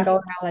 they keep on Yeah.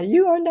 going out like,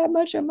 you earn that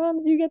much a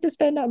month, you get to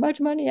spend that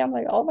much money. I'm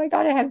like, oh my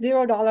God, I have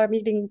 $0. I'm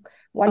eating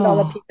 $1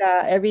 Oh,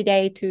 pizza every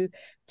day to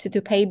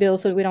pay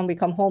bills so we don't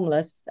become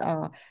homeless.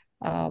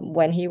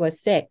 When he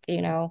was sick,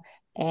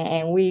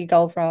 and we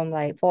go from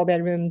like 4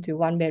 bedroom to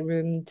 1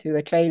 bedroom to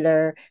a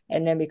trailer,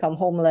 and then become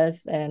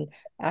homeless. And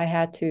I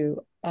had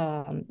to,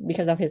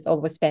 because of his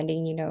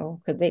overspending,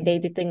 because they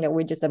did think that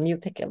we're just a meal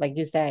ticket, like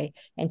you say,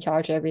 and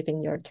charge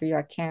everything to your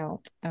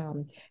account.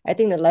 I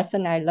think the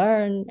lesson I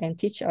learned and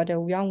teach other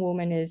young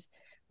women is,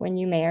 when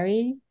you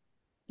marry,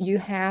 you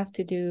have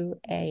to do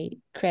a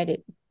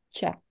credit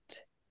check,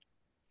 a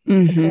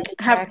hmm, credit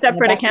Have check and a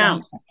separate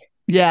background check. accounts.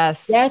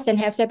 yes. Yes, and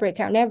have separate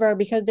account. Never,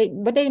 because they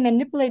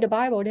manipulate the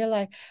Bible. They're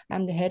like,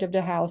 I'm the head of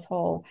the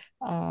household.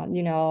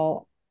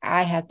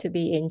 I have to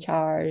be in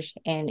charge,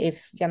 and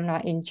if I'm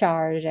not in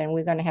charge, and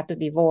we're gonna have to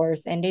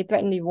divorce. And they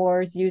threaten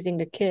divorce using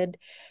the kid,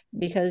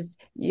 because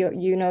you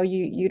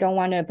don't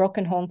want a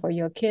broken home for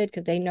your kid,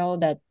 because they know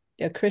that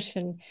a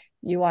Christian,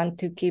 you want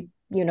to keep,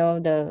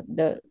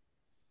 the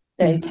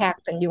Mhm.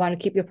 intact, and you want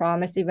to keep your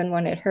promise even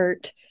when it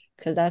hurt,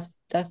 because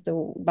that's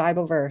the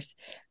Bible verse.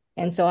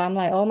 And so I'm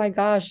like, oh my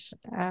gosh,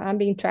 I'm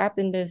being trapped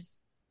in this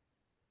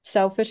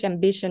selfish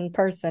ambition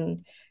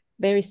person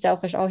very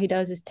selfish. All he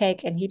does is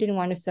take, and he didn't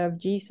want to serve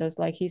Jesus.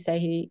 Like he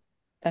said,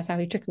 that's how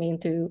he tricked me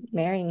into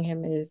marrying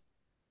him, is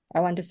I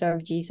want to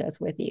serve Jesus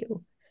with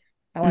you.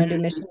 I want to do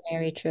Mhm.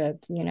 missionary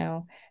trips,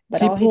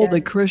 but He all he pulled the does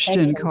is take Christian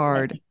and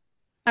card. take.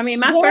 I mean,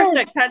 my first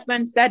Yes.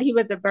 ex-husband said he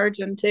was a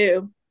virgin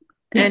too.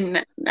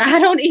 And I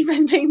don't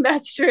even think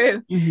that's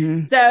true. Hmm.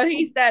 So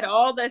he said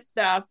all this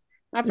stuff.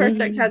 My first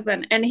Hmm.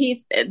 ex-husband, and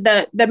he's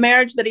the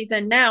marriage that he's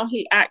in now,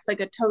 he acts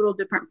like a total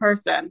different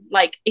person.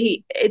 Like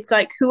it's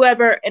like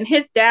whoever, and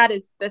his dad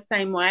is the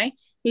same way.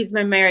 He's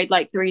been married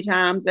like 3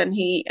 times, and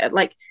he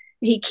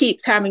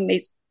keeps having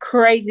these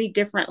crazy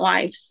different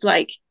lives,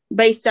 like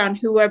based on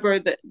whoever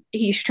that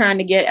he's trying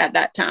to get at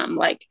that time.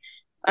 Like,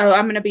 oh,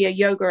 I'm going to be a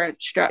yoga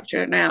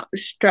instructor now,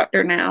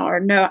 or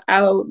no,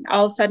 oh,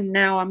 all of a sudden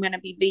now I'm going to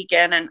be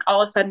vegan, and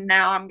all of a sudden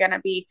now I'm going to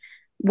be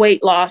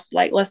weight loss,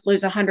 like let's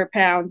lose 100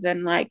 pounds,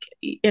 and like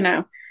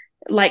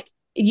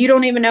you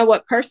don't even know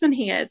what person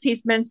he is.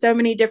 He's been so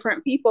many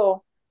different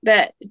people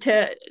that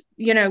to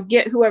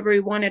get whoever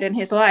he wanted in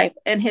his life,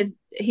 and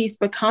he's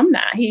become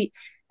that.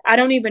 I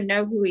don't even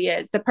know who he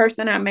is. The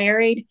person I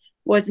married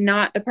was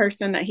not the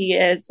person that he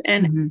is,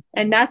 and Hmm.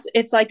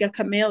 it's like a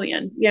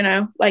chameleon,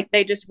 like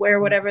they just wear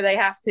whatever they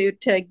have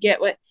to get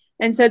what.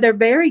 And so they're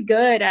very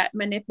good at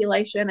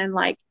manipulation, and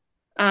like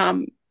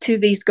to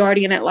these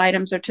guardian ad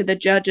litems or to the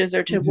judges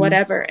or to Hmm.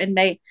 whatever, and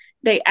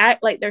they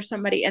act like there's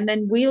somebody, and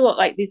then we look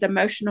like these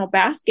emotional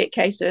basket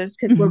cases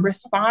because we're Hmm.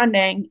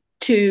 responding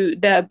to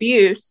the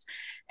abuse,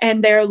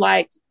 and they're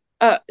like,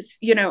 uh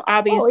Oh,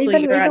 obviously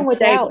even you're even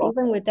without unstable.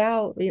 even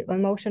without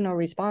emotional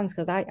response,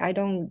 because I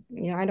don't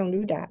I don't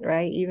do that,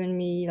 right? Even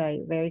me,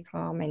 like very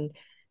calm, and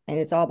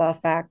it's all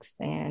about facts,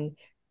 and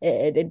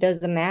it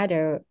doesn't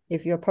matter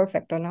if you're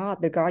perfect or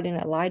not. The guardian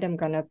ad litem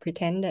gonna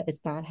pretend that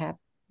it's not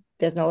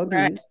there's no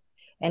Right. abuse,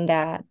 and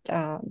that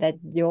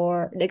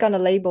they're gonna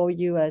label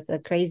you as a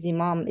crazy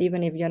mom,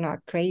 even if you're not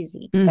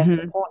crazy. That's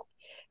the Hmm. point.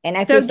 And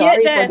I feel So get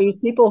sorry for these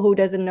this. people who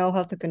doesn't know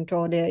how to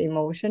control their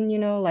emotion,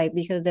 like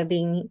because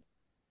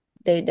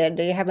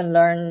they haven't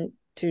learned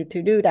to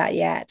do that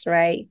yet,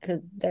 right?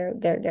 Because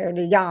they're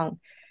young,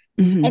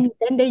 Hmm. and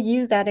then they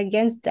use that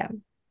against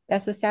them.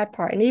 That's the sad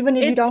part. And even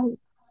if you It's don't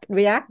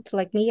react,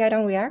 like me, I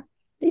don't react.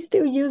 They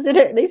still use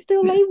it. They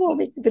still label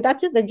me. But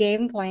that's just the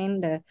game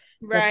plan, the,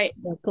 right.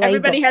 the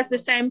Everybody playbook. has the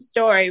same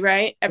story,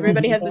 right? Yes,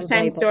 Everybody the has the same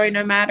same playbook. story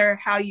no matter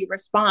how you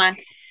respond.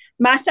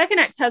 My second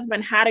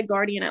ex-husband had a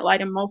guardian ad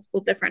litem multiple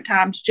different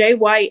times. Jay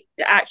White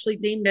actually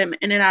deemed him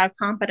in and out of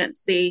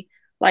competency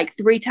like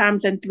 3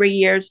 times in 3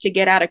 years to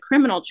get out of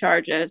criminal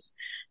charges.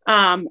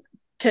 Um,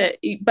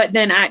 but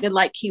then acted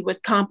like he was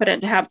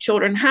competent to have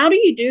children. How do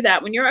you do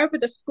that when you're over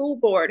the school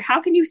board? How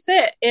can you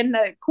sit in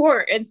the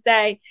court and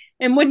say,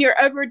 and when you're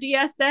over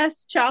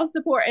DSS, child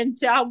support and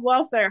child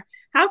welfare,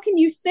 how can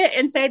you sit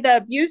and say the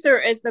abuser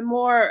is the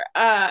more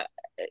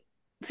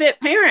fit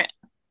parent?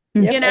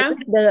 Yep, You know,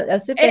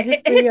 as if the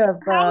history of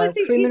how is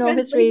he criminal even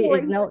history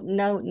is legally?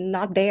 no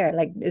not there.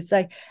 Like it's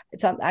like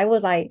I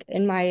was like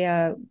in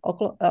my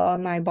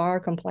on my bar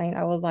complaint,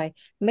 I was like,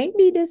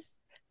 maybe this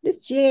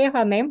GA have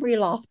a memory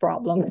loss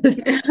problem. Look at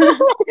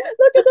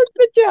this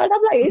picture. And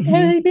I'm like, has Hmm.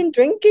 he been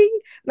drinking?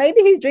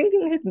 Maybe he's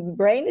drinking, his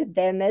brain is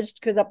damaged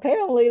because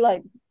apparently,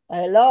 like,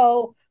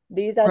 hello,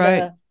 these are Right.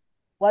 the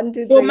one,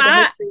 two, Well, three, the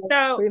history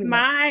of criminal.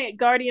 my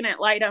guardian ad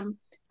litem,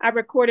 I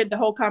recorded the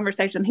whole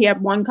conversation. He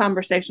had one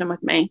conversation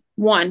with me.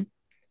 One.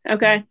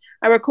 Okay.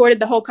 I recorded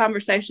the whole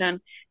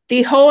conversation.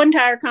 The whole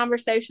entire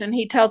conversation,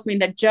 he tells me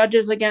the judge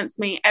is against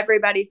me,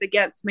 everybody's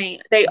against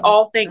me. They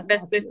all think That's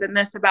this, not this, true. and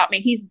this about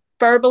me.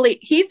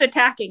 He's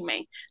attacking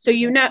me. So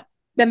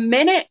the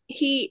minute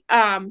he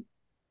and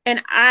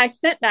I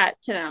sent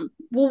that to them.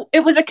 Well,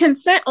 it was a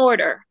consent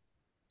order.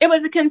 It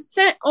was a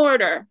consent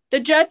order. The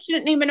judge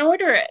didn't even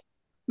order it.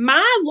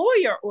 My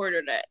lawyer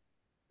ordered it.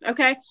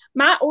 Okay.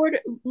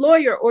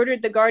 Lawyer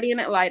ordered the guardian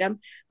ad litem.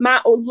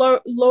 My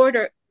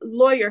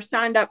lawyer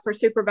signed up for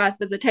supervised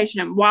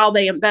visitation while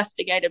they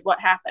investigated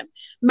what happened.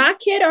 My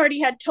kid already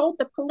had told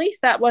the police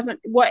that wasn't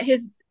what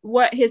his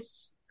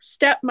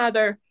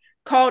stepmother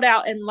called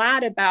out and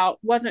lied about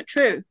wasn't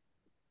true.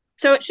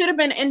 So it should have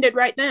been ended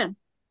right then.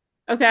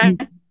 Okay.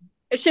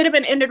 It should have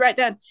been ended right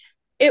then.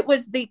 It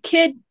was the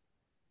kid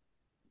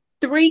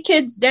 3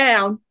 kids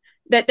down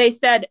that they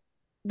said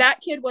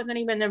that kid wasn't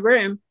even in the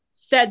room,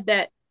 said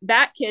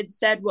that kid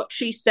said what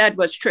she said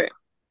was true.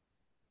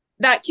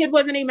 That kid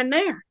wasn't even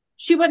there.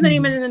 She wasn't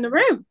even Hmm. in the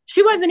room.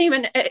 She wasn't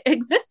even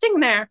existing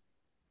there.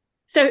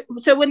 So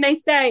when they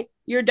say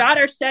your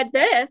daughter said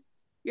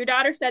this,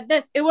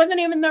 it wasn't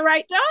even the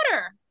right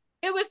daughter.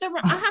 It was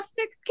I have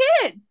 6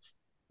 kids.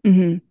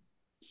 Hmm.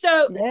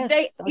 So Yes,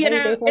 they, so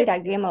they play that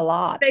it's game a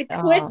lot. they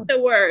twist the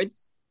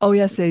words. Oh,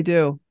 yes, they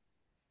do.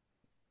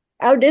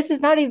 Oh, this is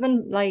not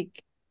even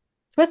like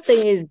twisting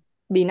is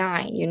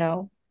benign,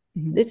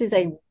 Hmm. This is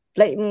a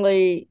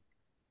blatantly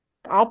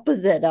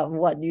opposite of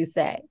what you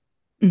say.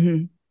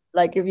 Hmm.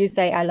 Like if you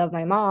say I love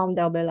my mom,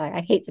 they'll be like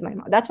I hate my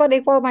mom. That's what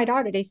they call my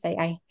daughter. They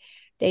say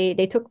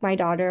they took my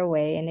daughter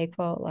away, and they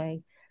felt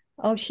like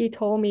oh, she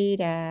told me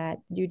that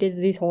you did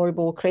these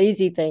horrible,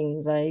 crazy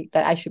things like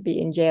that I should be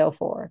in jail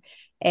for.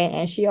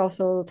 And she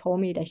also told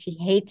me that she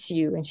hates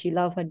you and she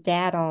loved her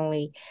dad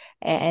only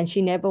and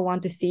she never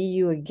want to see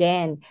you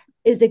again.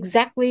 Is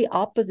exactly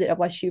opposite of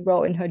what she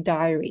wrote in her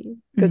diary.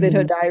 Because in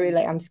her Mm-hmm. diary,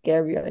 like I'm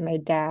scared of my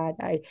dad.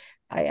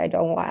 I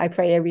don't want, I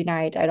pray every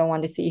night. I don't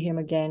want to see him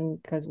again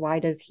because why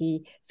does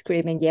he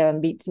scream and yell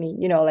and beats me?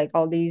 Like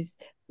all these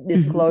Mm-hmm.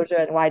 disclosure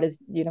and why does,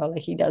 like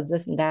he does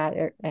this and that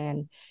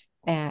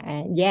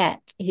and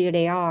yet here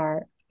they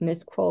are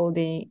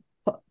misquoting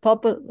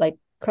public like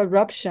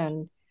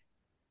corruption,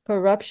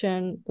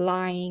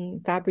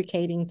 lying,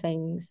 fabricating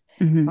things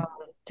Mm-hmm. um,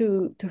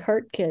 to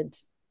hurt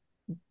kids.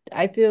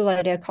 I feel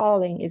like their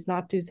calling is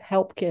not to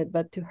help kids,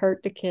 but to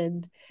hurt the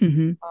kids,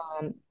 Mm-hmm.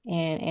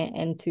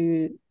 and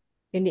to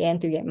in the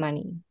end to get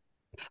money.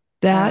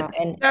 That.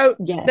 And So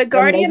the yes, and they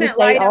Guardian will ad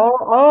say litem.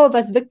 all of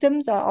us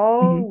victims are Mm-hmm.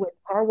 all with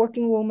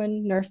hardworking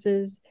women,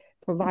 nurses,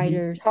 Mm-hmm.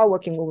 providers,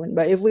 hardworking women.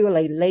 But if we were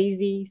like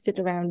lazy, sit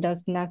around,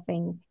 does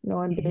nothing, no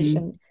Mm-hmm.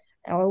 ambition,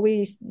 or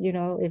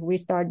if we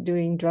start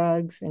doing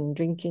drugs and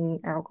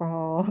drinking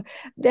alcohol,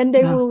 then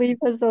they Yeah. will leave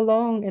us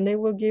alone and they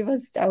will give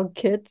us our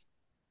kids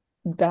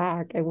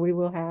back and we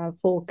will have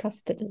full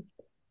custody.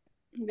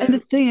 And Yeah, the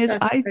thing is,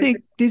 that's I think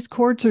crazy. these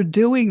courts are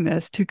doing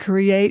this to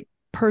create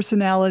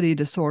personality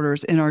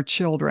disorders in our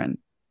children.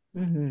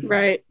 Mm-hmm.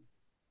 Right.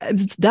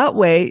 It's that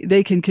way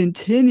they can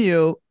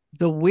continue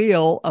the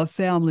wheel of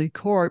family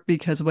court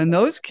because when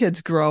those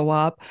kids grow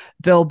up,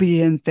 they'll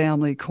be in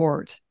family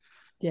court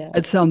at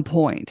Yes. some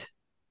point.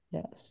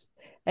 Yes.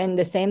 And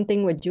the same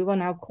thing with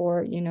juvenile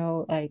court,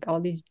 like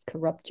all these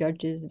corrupt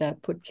judges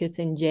that put kids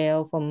in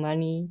jail for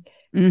money.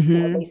 Well,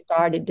 Mm-hmm. they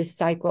started this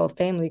cycle of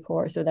family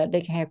court so that they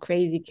can have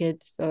crazy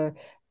kids or,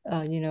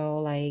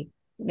 like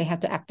they have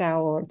to act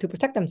out or to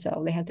protect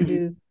themselves. They have to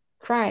Mm-hmm. do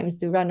crimes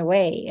to run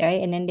away,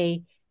 right? And then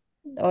they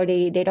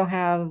don't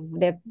have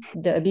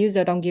the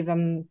abuser don't give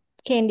them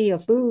candy or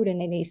food,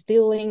 and then they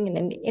stealing,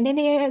 and then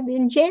they are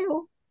in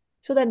jail,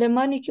 so that the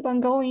money keep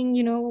on going,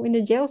 in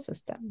the jail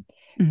system.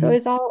 So Mm-hmm.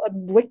 it's all a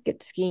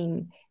wicked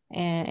scheme,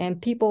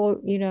 and people,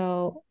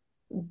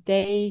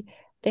 they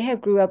they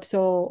have grew up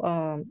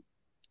so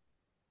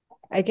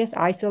I guess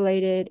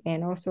isolated,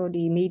 and also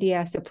the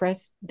media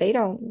suppress. They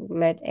don't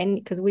let any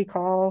because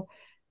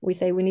we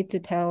say we need to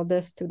tell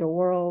this to the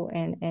world,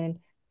 and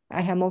I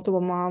have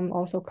multiple mom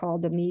also call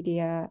the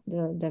media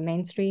the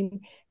mainstream,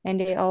 and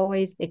they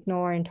always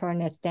ignore and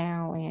turn us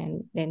down,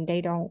 and then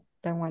they don't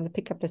want to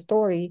pick up the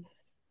story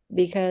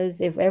because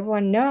if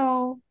everyone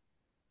know,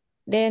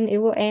 then it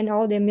will end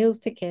all their meals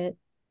ticket.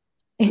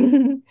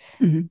 Mm-hmm.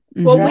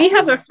 Well, Mm-hmm. we Right?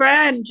 have a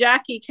friend,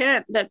 Jackie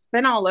Kent, that's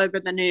been all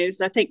over the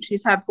news. I think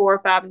she's had 4 or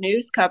 5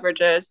 news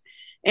coverages,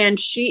 and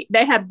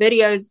they have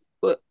videos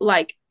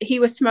like he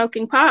was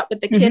smoking pot with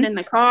the kid Mm-hmm. in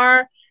the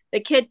car. The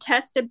kid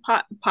tested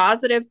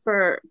positive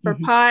for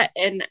Mm-hmm. pot,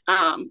 and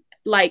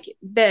like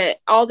the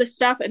all the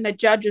stuff, and the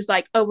judge was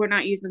like, "Oh, we're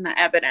not using the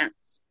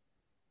evidence.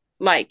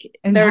 Like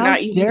And they're how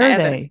not using the dare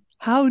evidence." they?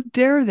 How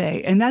dare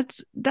they? And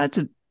that's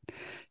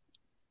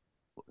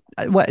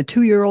a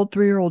 2 year old,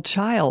 3 year old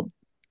child.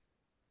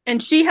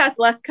 And she has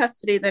less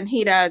custody than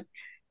he does.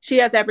 She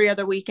has every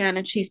other weekend,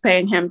 and she's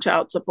paying him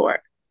child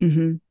support.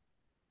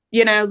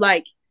 Mm-hmm.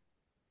 Like,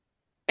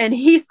 and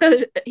he's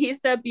the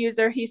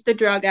abuser, he's the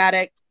drug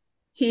addict,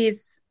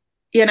 it's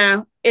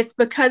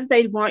because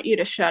they want you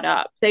to shut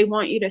up, they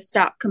want you to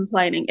stop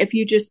complaining if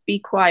you just be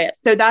quiet.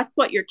 So that's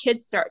what your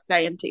kids start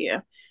saying to you.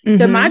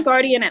 So Mm-hmm. my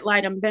guardian ad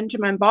litem,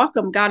 Benjamin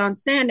Balkum, got on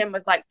stand and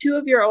was like, 2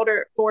 of your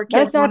older 4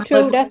 kids That's want not to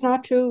live true. with. That's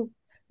not true.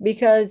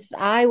 Because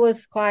I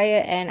was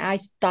quiet and I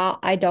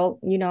stopped. I don't,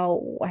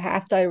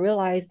 after I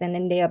realized, and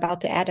then they're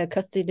about to add a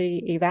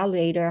custody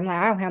evaluator. I'm like,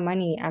 I don't have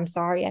money. I'm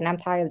sorry. And I'm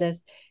tired of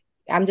this.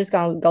 I'm just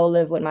gonna go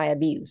live with my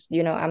abuse.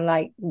 I'm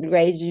like,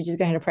 Grace, you're just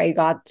gonna pray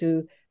God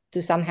to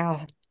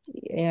somehow,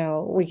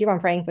 we keep on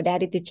praying for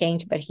daddy to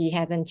change, but he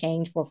hasn't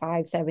changed for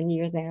 5, 7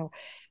 years now.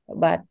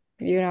 But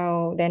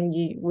then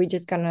we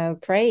just gonna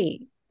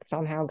pray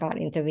somehow God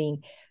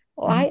intervene.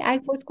 Well, Mm-hmm. I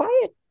was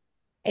quiet.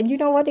 And you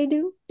know what they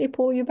do? They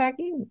pull you back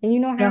in. And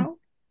you know Yeah. how?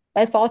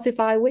 By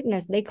falsify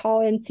witness. They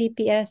call in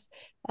CPS,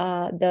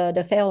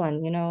 the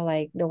felon,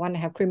 like the one that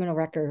have criminal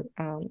record,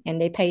 and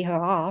they pay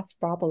her off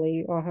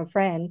probably or her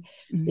friend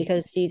Mm-hmm.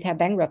 because she's had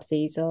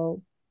bankruptcy.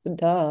 So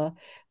duh.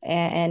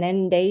 And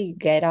then they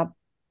get up,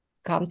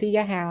 come to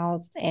your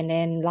house, and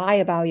then lie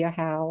about your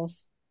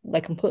house,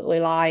 like completely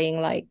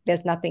lying, like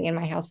there's nothing in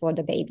my house for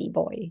the baby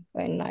boy,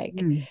 and like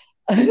Mm-hmm.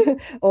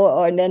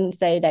 or then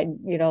say that,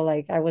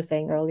 like I was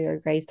saying earlier,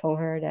 Grace told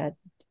her that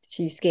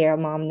she's scared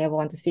mom never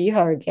want to see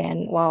her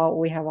again, while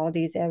we have all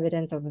these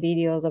evidence of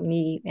videos of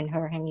me and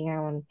her hanging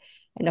out, and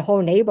the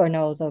whole neighbor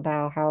knows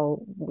about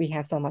how we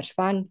have so much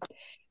fun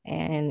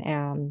and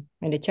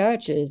in the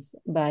churches.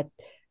 But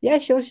yeah,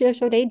 sure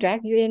they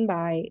drag you in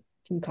by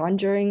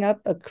conjuring up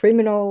a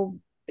criminal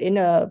in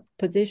a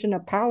position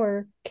of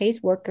power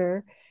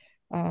caseworker,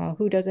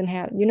 who doesn't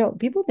have,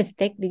 people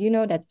mistake, do you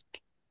know that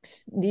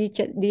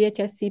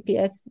DHS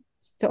CPS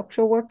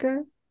social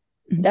worker,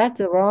 Mm-hmm. that's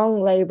the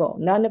wrong label.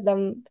 None of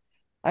them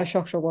a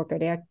social worker.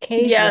 They are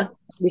Yeah. caseworkers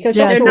because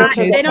Yes, They're social they're not, workers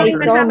they get don't paid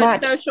even caseworkers. so have a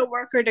much. social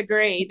worker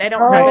degree. They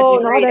don't have a No,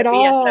 not degree to at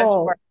be a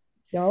social worker.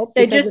 all. Nope,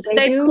 They because if just, they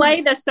they do,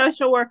 play the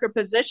social worker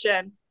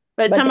position,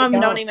 but but some they of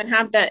them don't don't. even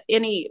have the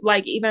any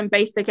like even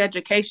basic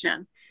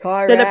education.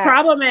 So the Correct.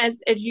 problem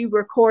is you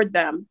record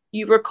them.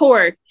 You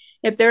record.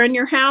 If they're in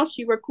your house,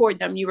 you record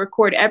them. You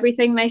record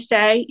everything they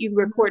say. You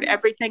record Mhm.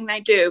 everything they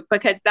do,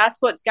 because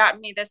that's what's gotten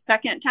me the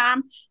second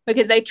time,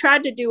 because they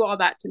tried to do all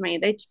that to me.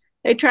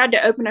 They tried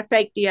to open a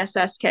fake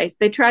DSS case.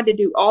 They tried to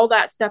do all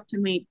that stuff to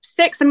me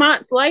 6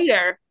 months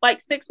later,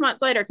 like 6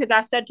 months later, because I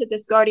said to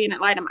this guardian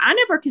ad litem, I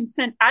never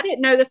consent. I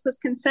didn't know this was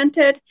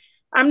consented.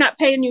 I'm not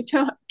paying you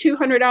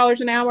 $200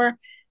 an hour.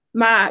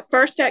 My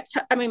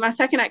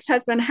second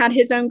ex-husband had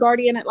his own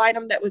guardian ad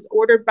litem that was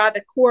ordered by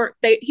the court.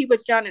 He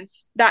was done in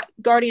that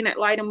guardian ad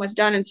litem was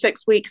done in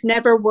 6 weeks.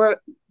 Never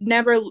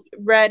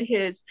read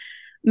his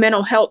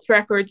mental health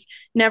records,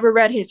 never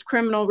read his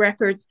criminal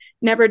records,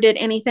 never did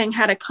anything.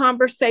 Had a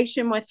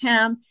conversation with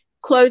him,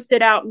 closed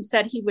it out, and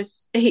said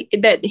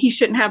that he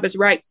shouldn't have his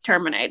rights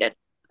terminated.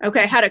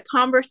 Okay, had a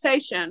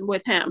conversation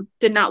with him,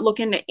 did not look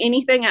into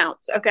anything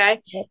else.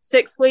 Okay, Yep.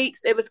 6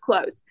 weeks, it was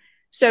closed.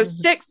 So Mhm.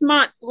 6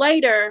 months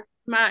later,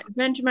 my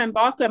Benjamin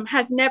Balcom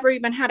has never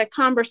even had a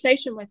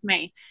conversation with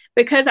me,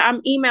 because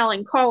I'm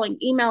emailing, calling,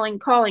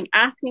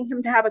 asking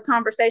him to have a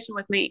conversation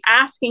with me,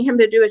 asking him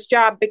to do his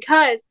job,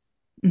 because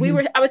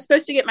Mhm. I was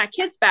supposed to get my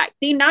kids back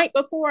the night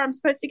before. I'm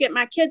supposed to get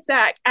my kids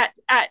back at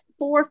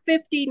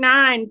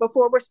 4:59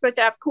 before we're supposed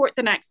to have court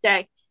the next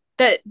day.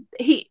 That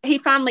he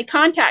finally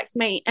contacts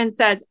me and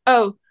says,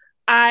 "Oh,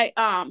 I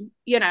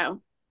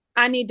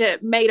I need to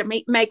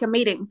make a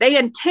meeting." They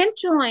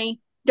intentionally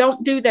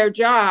don't do their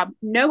job,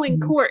 knowing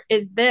Mhm. court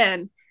is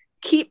then,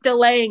 keep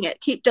delaying it,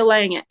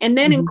 and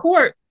then in Mhm.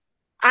 court,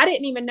 I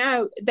didn't even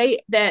know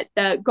that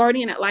the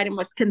guardian ad litem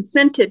was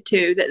consented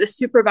to, that the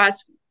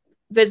supervised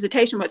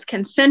visitation was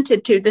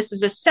consented to. This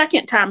is the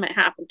second time it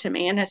happened to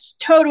me in a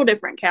total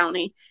different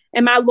county.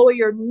 And my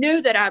lawyer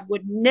knew that I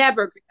would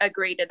never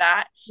agree to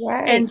that.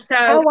 Right. And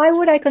so Why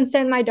would I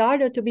consent my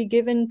daughter to be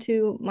given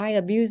to my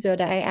abuser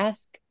that I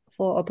asked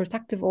for a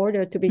protective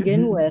order to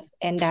begin Mhm. with,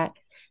 and that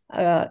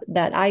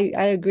I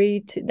agree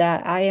to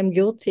that I am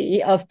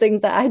guilty of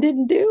things that I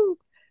didn't do.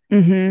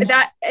 Mhm.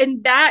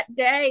 that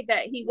day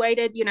that he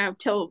waited,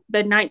 till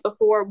the night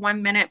before,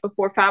 1 minute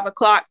before 5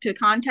 o'clock to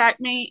contact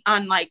me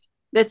on like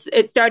this,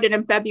 it started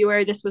in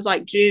February. This was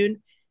like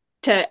June.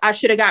 I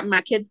should have gotten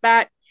my kids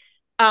back.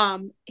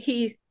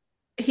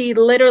 He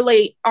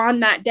literally,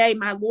 on that day,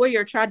 my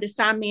lawyer tried to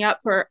sign me up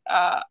for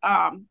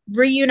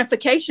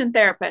reunification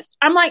therapist.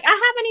 I'm like, I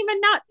haven't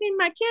even not seen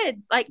my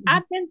kids. Like, Mhm.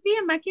 I've been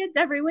seeing my kids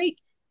every week.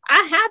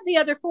 I have the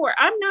other four.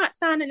 I'm not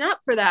signing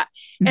up for that.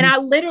 And Mhm. I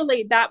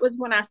literally, that was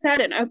when I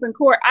said in open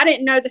court, I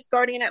didn't know this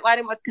guardian ad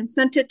litem was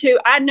consented to.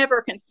 I never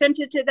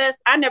consented to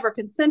this. I never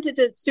consented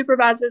to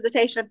supervised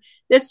visitation.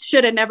 This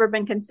should have never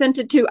been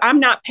consented to. I'm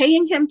not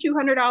paying him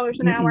 $200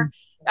 an hour.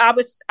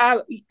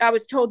 Mhm. I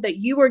was told that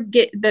you were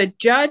get the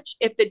judge,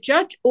 if the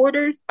judge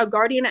orders a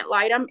guardian ad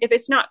litem, if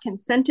it's not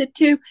consented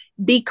to,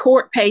 the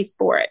court pays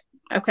for it.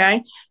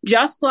 Okay,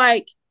 just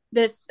like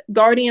this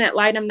guardian ad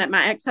litem that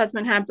my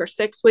ex-husband had for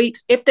 6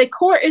 weeks, if the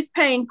court is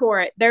paying for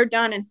it, they're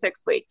done in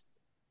 6 weeks.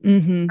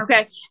 Mhm.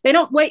 Okay, they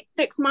don't wait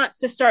 6 months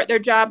to start their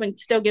job and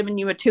still giving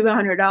you a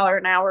 $200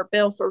 an hour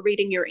bill for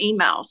reading your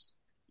emails.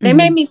 They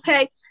made Mhm. me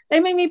pay. They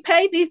made me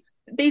pay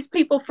these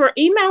people for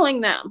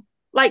emailing them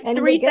like And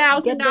three get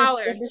thousand get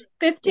dollars, this.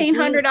 fifteen Do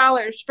hundred you?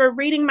 dollars for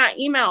reading my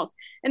emails.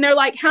 And they're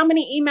like, "How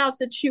many emails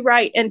did she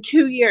write in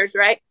 2 years?"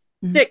 Right,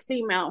 Mhm. 6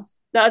 emails.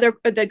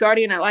 The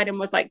guardian ad litem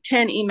was like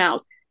 10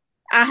 emails.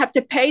 I have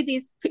to pay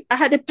these. I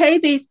had to pay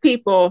these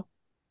people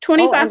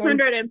twenty Oh, five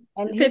hundred and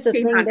and here's the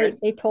fifteen thing, hundred.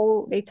 they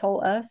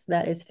told us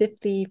that it's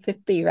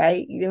 50-50,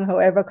 right?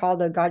 Whoever called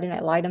the guardian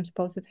ad litem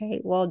supposed to pay.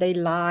 Well, they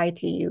lie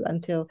to you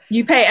until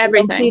You pay you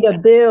don't see everything. the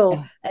bill,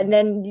 Yeah. and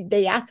then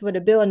they ask for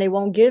the bill and they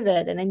won't give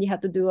it, and then you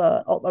have to do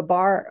a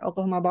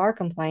Oklahoma bar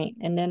complaint,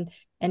 and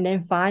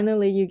then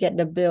finally you get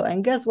the bill,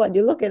 and guess what?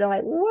 You look at it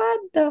like,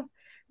 what the?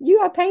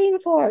 You are paying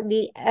for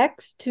the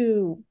X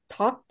to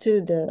talk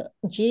to the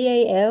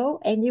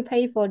GAL, and you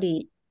pay for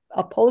the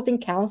opposing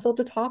counsel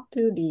to talk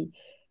to the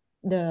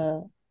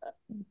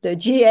the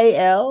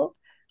GAL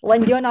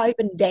when you're not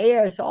even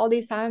there. So all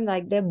these time,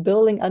 like they're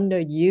billing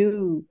under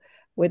you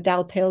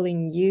without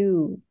telling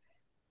you.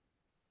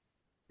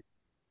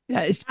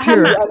 Yeah, it's I have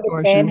pure my You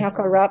understand extortion. how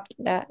corrupt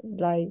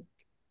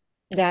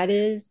that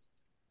is?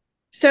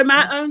 So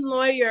my own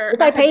lawyer,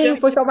 It's I like had paying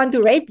for just, someone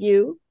to rape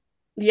you.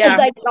 It's yeah.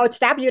 like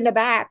stab you in the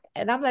back.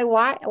 And I'm like,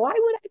 why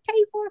would I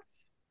pay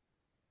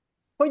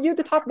for you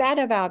to talk bad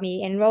about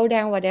me and roll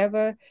down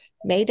whatever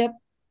made up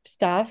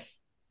stuff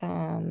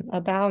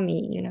about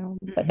me,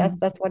 but Mhm.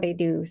 that's what they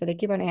do. So they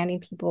keep on adding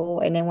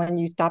people, and then when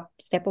you step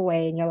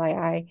away and you're like,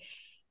 I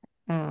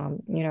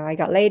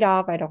got laid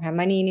off, I don't have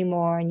money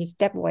anymore, and you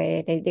step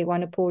away, they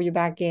want to pull you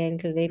back in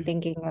because they're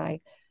thinking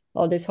like,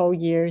 oh, this whole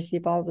years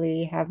you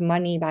probably have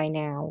money by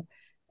now,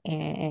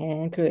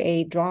 and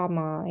create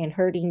drama and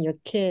hurting your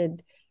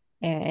kid.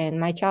 And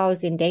my child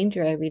is in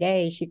danger every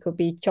day. She could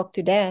be choked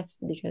to death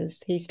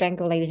because he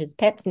strangulated his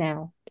pets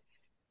now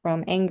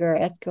from anger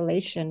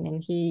escalation.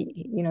 And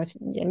he,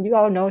 and you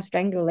all know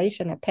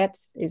strangulation of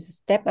pets is a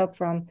step up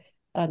from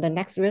the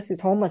next risk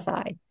is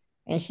homicide.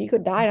 And she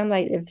could die. I'm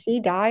like, if she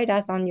died,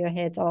 that's on your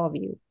heads, all of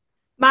you.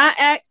 My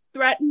ex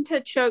threatened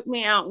to choke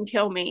me out and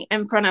kill me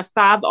in front of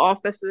 5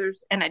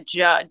 officers and a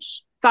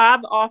judge.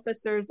 5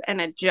 officers and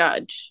a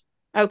judge.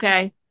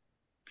 Okay.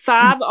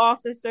 5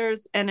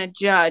 officers and a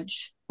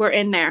judge were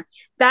in there.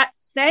 That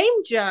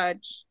same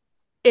judge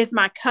is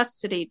my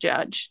custody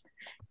judge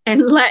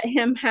and let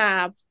him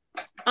have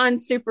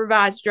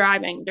unsupervised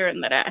driving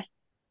during the day.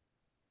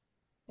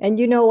 And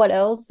you know what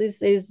else is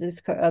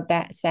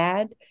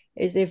sad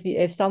is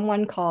if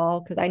someone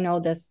call, because I know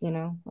this,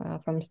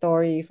 from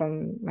story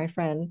from my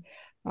friend.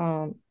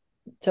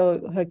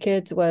 So her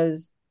kids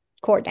was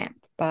court-martialed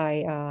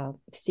by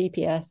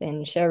CPS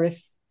and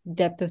sheriff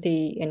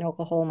deputy in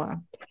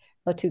Oklahoma,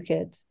 her 2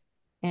 kids.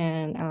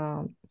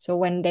 And so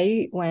when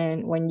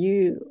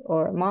you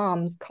or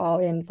moms call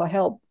in for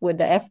help with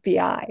the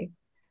FBI,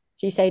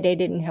 she said they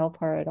didn't help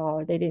her at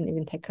all. They didn't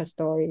even take her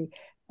story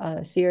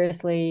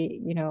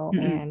seriously,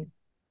 Mm-mm.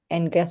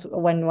 and guess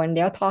when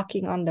they're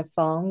talking on the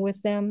phone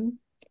with them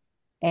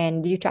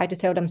and you try to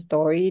tell them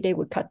story, they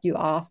would cut you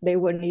off. They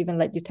wouldn't even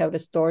let you tell the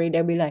story.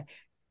 They'll be like,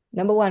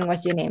 number one,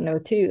 what's your name?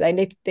 Number two,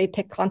 like they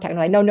take contact.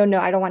 Like, no,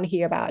 I don't want to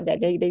hear about that.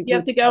 They You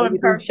have would to go tell in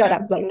you to shut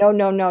up. person. Like,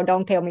 no,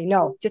 don't tell me.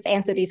 No, just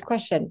answer these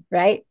questions,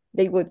 right?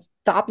 They would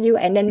stop you.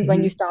 And then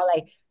when you Mm-hmm. start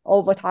like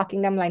over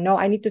talking them, like, no,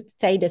 I need to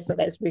say this so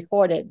that it's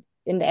recorded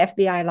in the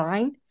FBI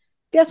line.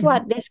 Guess Mm-hmm.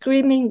 what? They're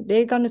screaming,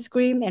 they're gonna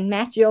scream and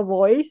match your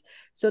voice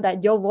so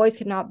that your voice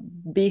cannot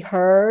be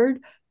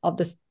heard of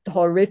the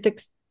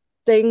horrific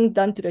things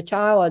done to the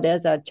child, or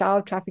there's a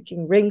child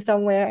trafficking ring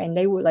somewhere, and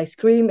they would like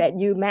scream at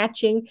you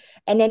matching,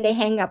 and then they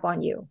hang up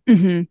on you.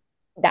 Mm-hmm.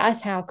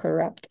 That's how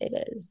corrupt it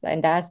is.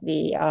 And that's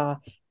the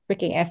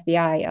freaking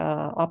FBI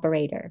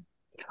operator.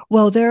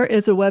 Well, there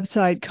is a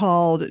website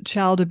called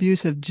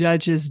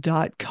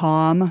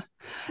childabusevejudges.com,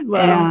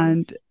 Well,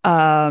 and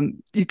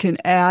you can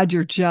add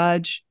your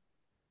judge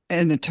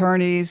and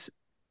attorneys.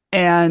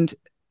 And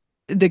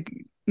the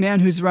man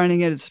who's running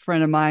it is a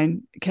friend of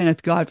mine,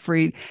 Kenneth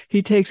Gottfried.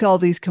 He takes all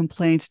these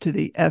complaints to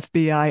the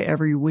FBI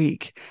every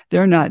week.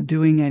 They're not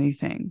doing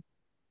anything.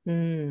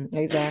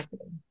 Exactly.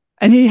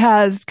 And he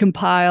has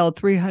compiled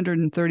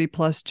 330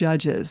 plus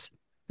judges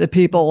that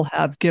people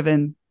have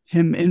given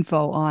him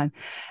info on.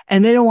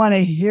 And they don't want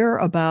to hear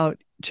about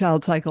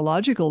child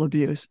psychological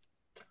abuse.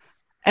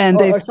 And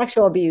Or, they, or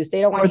sexual abuse. They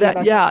don't want or to hear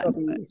that, about yeah,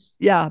 sexual abuse.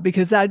 yeah,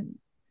 because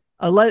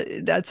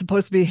that's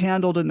supposed to be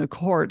handled in the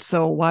court.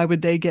 So why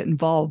would they get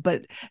involved?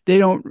 But they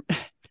don't,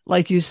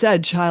 like you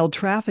said, child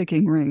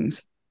trafficking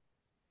rings.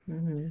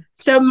 Mm-hmm.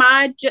 so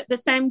the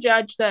same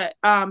judge that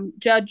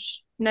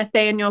Judge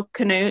Nathaniel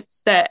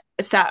Knutz that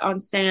sat on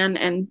stand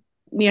and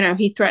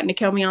he threatened to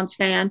kill me on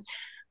stand.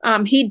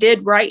 He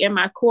did write in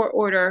my court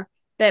order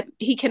that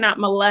he cannot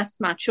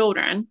molest my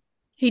children.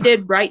 He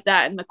did write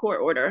that in the court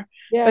order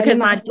Yeah, and because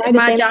then my the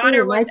my same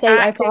daughter too. was Might say,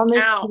 I acting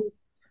promise. out.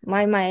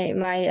 My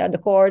the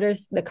court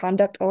orders, the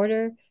conduct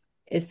order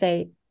is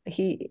say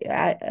the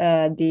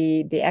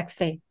ex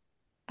say,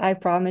 I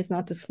promise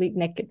not to sleep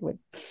naked with.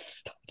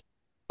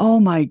 Oh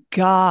my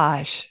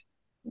gosh.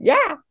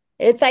 Yeah,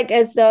 it's like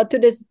as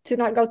to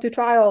not go to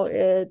trial.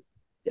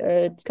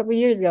 A couple of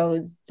years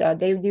ago,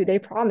 they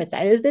promised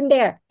that it's in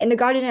there, and the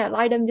guardian ad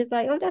litem just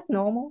like, oh, that's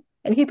normal,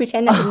 and he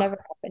pretended it never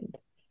happened,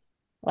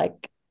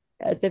 like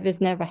as if it's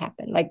never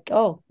happened, like,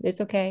 oh,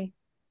 it's okay,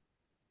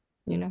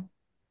 you know.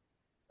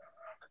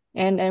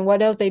 And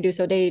what else they do?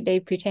 So they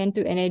pretend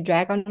to, and they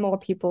drag on more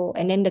people.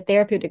 And then the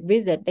therapeutic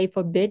visit, they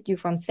forbid you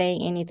from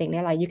saying anything.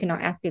 They're like, you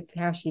cannot ask if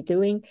how she's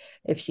doing,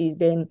 if she's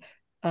been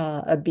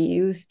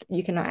abused.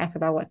 You cannot ask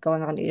about what's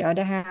going on in the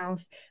other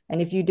house.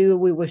 And if you do,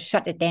 we will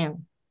shut it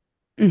down.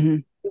 Mm-hmm.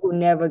 You will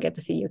never get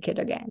to see your kid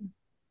again.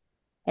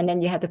 And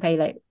then you have to pay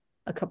like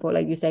a couple,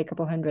 like you say, a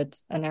couple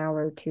hundreds an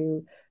hour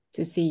to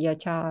see your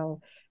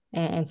child.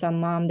 And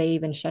some mom, they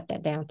even shut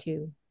that down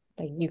too.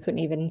 Like you couldn't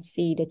even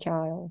see the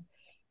child.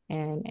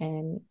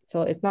 And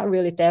so it's not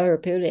really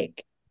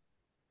therapeutic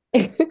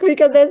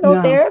because there's no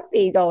No.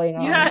 therapy going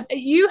on.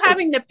 You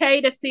having to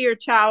pay to see your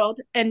child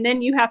and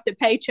then you have to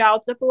pay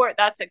child support.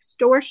 That's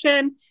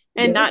extortion.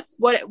 And Yeah. that's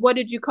what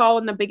did you call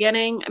in the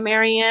beginning,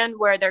 Marianne,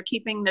 where they're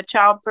keeping the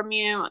child from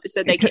you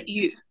so they can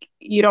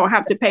you don't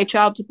have to pay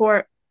child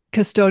support.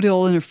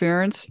 Custodial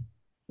interference.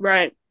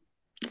 Right.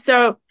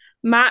 So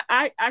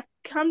I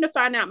come to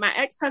find out my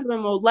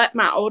ex-husband will let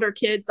my older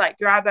kids like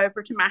drive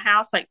over to my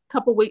house like a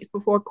couple weeks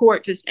before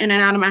court, just in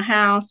and out of my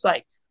house,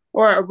 like,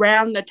 or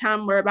around the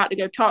time we're about to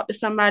go talk to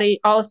somebody.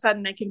 All of a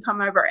sudden they can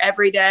come over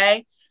every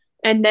day.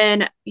 And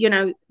then,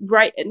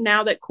 right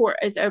now that court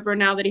is over,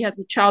 now that he has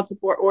a child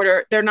support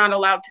order, they're not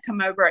allowed to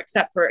come over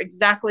except for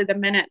exactly the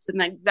minutes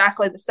and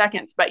exactly the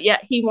seconds. But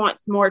yet he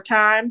wants more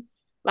time.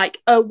 Like,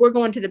 oh, we're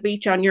going to the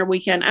beach on your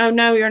weekend. Oh,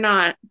 no, you're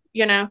not.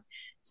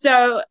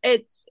 So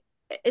it's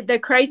the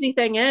crazy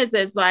thing is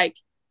like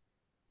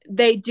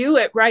they do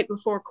it right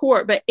before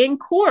court, but in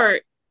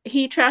court,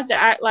 he tries to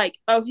act like,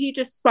 oh, he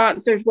just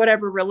sponsors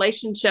whatever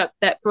relationship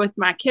that's with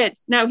my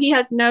kids. No, he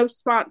has no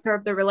sponsor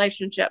of the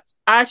relationships.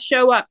 I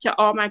show up to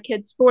all my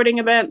kids' sporting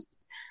events.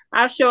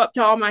 I show up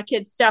to all my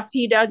kids' stuff.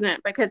 He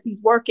doesn't because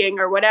he's working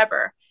or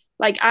whatever.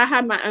 Like I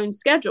have my own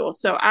schedule,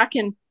 so I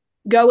can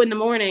go in the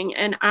morning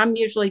and I'm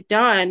usually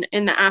done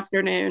in the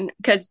afternoon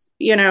because,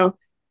 you know,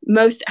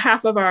 most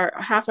half of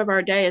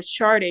our day is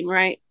charting,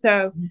 right?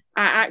 So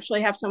I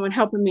actually have someone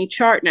helping me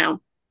chart now.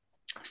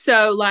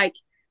 So like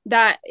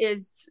that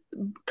is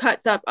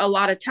cuts up a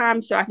lot of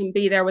time so I can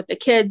be there with the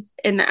kids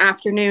in the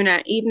afternoon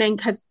at evening,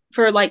 because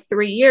for like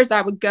 3 years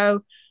I would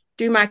go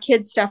do my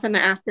kids stuff in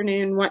the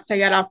afternoon once I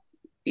got off,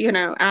 you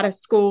know, out of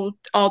school,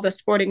 all the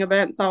sporting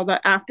events, all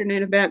the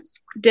afternoon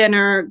events,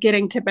 dinner,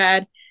 getting to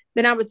bed.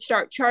 Then I would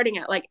start charting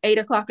at like 8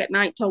 o'clock at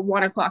night till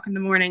 1 o'clock in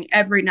the morning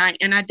every night.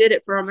 And I did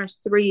it for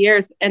almost 3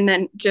 years and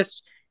then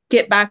just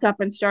get back up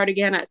and start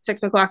again at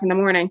 6 o'clock in the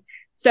morning.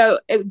 So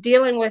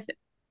dealing with,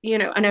 you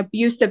know, an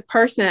abusive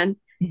person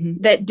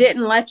that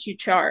didn't let you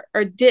chart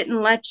or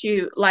didn't let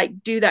you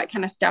like do that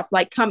kind of stuff,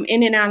 like come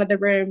in and out of the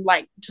room,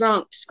 like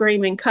drunk,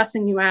 screaming,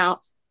 cussing you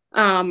out.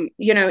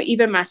 You know,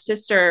 even my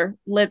sister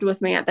lived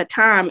with me at the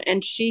time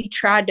and she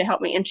tried to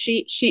help me, and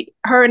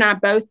her and I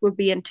both would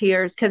be in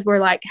tears because we're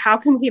like, how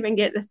can we even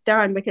get this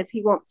done? Because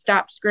he won't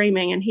stop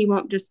screaming and he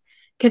won't just,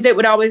 because it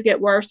would always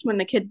get worse when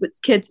the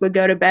kids would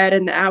go to bed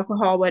and the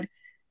alcohol would,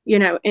 you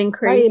know,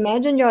 increase. Right,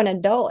 imagine you're an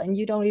adult and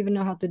you don't even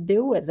know how to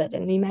deal with it.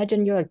 And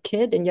imagine you're a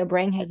kid and your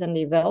brain hasn't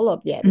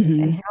developed yet.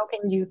 And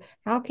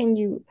how can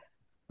you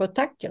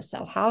protect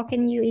yourself? How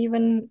can you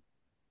even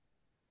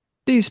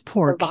These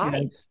poor survive?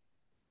 kids.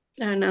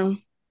 I know.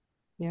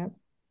 Yeah.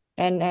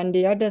 And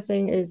the other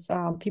thing is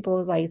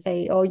people like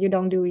say, oh, you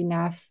don't do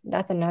enough.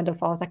 That's another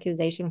false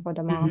accusation for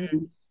the moms.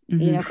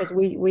 You know, because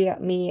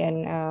me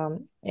and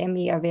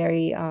Emmy are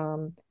very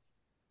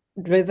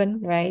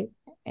driven, right?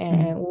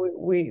 And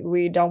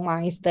we don't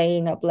mind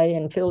staying up late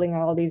and filling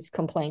all these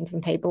complaints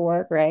and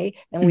paperwork, right?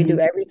 And we do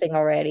everything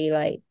already,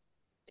 like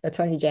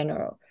Attorney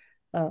General,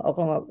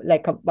 Oklahoma,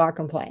 like a bar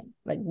complaint,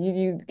 like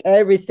you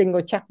every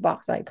single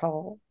checkbox I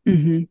call.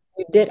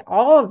 We did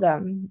all of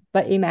them,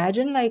 but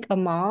imagine like a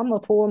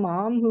poor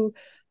mom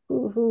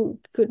who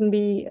couldn't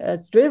be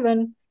as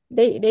driven.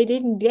 They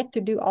didn't get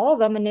to do all of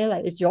them, and they're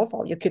like, it's your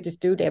fault. Your kid is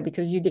still there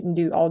because you didn't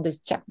do all this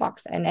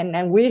checkbox.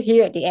 And we're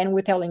here at the end.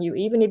 We're telling you,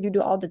 even if you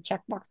do all the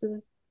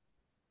checkboxes,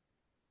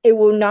 it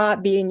will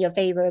not be in your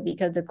favor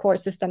because the court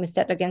system is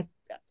set against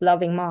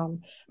loving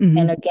mom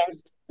and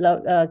against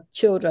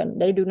children.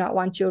 They do not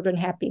want children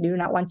happy. They do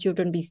not want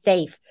children to be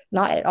safe.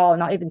 Not at all.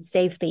 Not even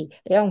safety.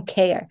 They don't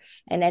care.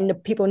 And then the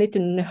people need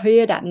to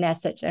hear that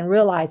message and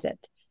realize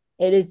it.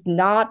 It is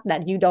not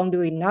that you don't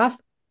do enough.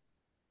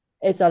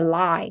 It's a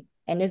lie.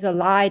 And it's a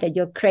lie that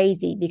you're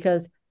crazy,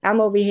 because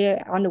I'm over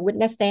here on the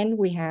witness stand.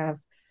 We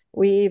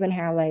even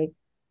have like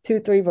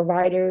 2-3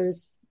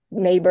 providers,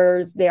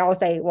 neighbors. They all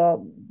say,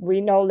 well,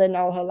 we know Lynn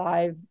all her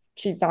life.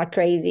 She's not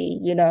crazy,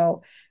 you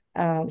know.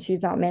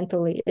 She's not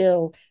mentally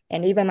ill.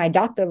 And even my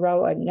doctor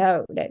wrote a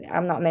note that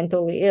I'm not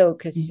mentally ill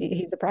because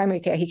he's a primary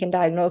care. He can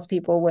diagnose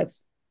people with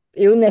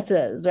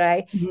illnesses,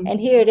 right? And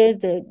here it is,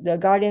 the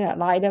guardian ad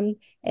litem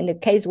and the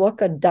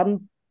caseworker,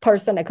 dumb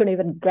person that couldn't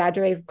even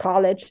graduate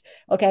college.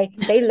 Okay,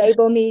 they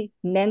label me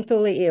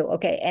mentally ill.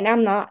 Okay, and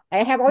I'm not.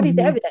 I have all these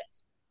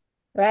evidence,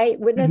 right?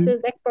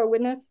 Witnesses, expert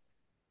witness,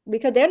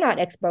 because they're not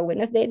expert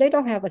witness. They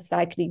don't have a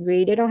psych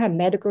degree. They don't have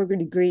medical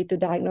degree to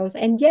diagnose,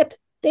 and yet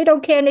they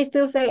don't care. And they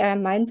still say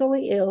I'm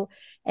mentally ill,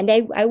 and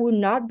I will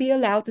not be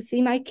allowed to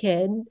see my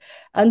kid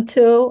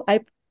until I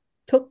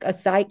took a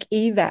psych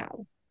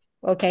eval.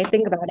 Okay,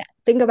 think about that.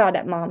 Think about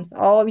that, moms.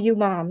 All of you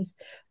moms,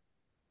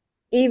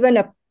 even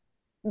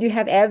you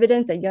have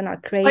evidence that you're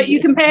not crazy. But you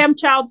can pay them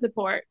child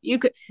support. You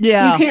can't see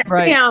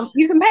them.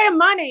 You can pay them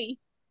money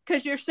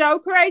because you're so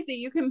crazy.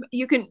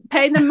 You can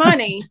pay them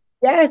money.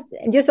 Yes,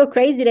 and you're so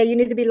crazy that you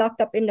need to be locked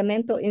up in the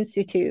mental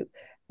institute.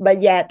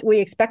 But yet we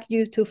expect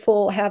you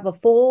to have a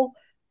full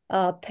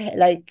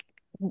like,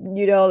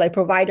 you know, like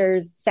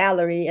provider's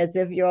salary, as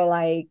if you're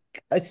like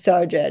a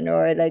surgeon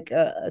or like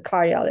a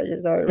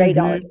cardiologist or a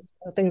radiologist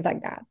or things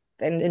like that,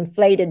 and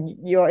inflated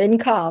your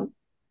income.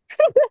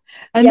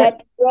 And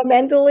yet you're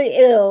mentally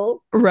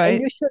ill, right?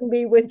 And you shouldn't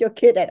be with your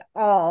kid at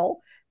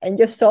all, and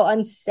you're so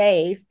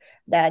unsafe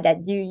that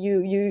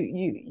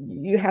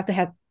you have to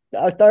have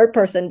a third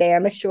person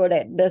there, make sure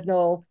that there's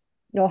no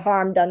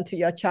harm done to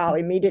your child,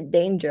 immediate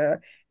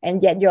danger,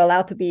 and yet you're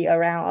allowed to be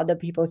around other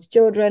people's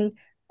children,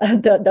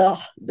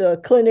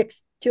 the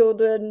clinic's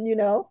children, you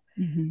know.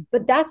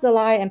 But that's a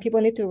lie, and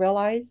people need to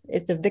realize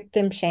it's the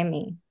victim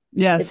shaming.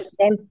 Yes, it's the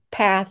same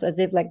path as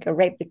if like a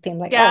rape victim,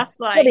 like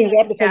gaslight. You're being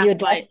raped because you're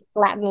dressed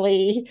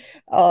flatly,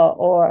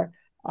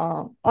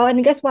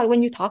 and guess what?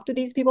 When you talk to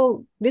these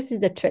people, this is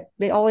the trick.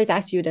 They always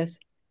ask you this: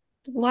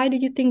 why do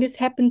you think this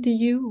happened to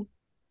you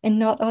and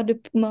not other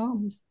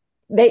moms?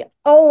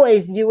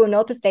 You will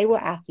notice they will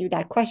ask you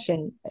that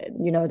question.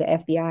 You know, the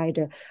FBI,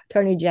 the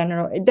Attorney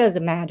General, it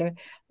doesn't matter.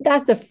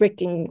 That's the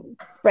freaking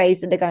phrase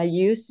that they're gonna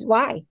use.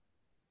 Why?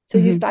 So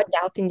you start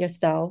doubting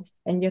yourself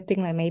and you think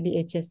like maybe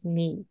it's just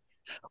me.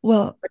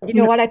 Well, But you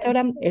know what I tell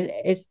them?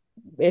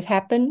 It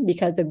happened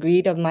because of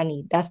greed of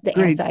money. That's the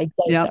agreed. answer I gave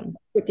Yep.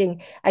 them.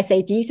 I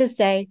say, Jesus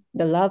say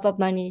the love of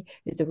money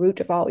is the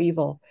root of all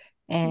evil.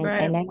 And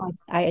then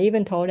I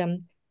even told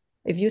them,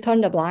 if you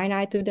turn the blind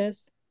eye to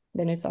this,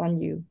 then it's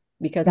on you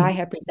because I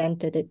have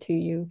presented it to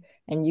you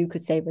and you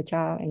could save a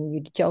child and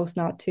you chose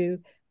not to.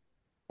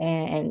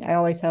 And I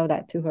always tell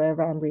that to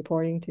whoever I'm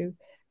reporting to.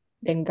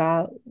 Then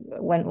God,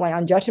 when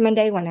on Judgment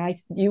Day,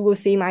 you will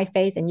see my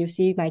face and you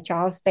see my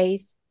child's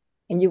face,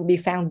 and you will be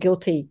found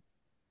guilty,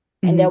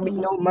 and there'll be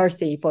no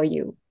mercy for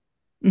you.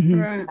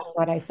 Right. That's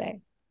what I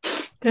say.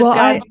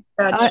 Well,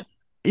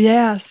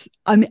 yes.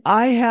 I mean,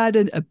 I had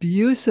an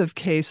abusive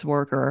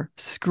caseworker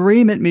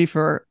scream at me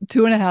for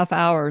 2.5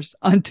 hours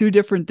on 2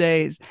 different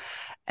days.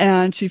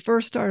 And she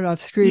first started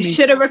off screaming. You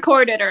should have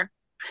recorded her.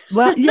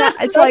 Well, yeah,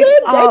 it's like,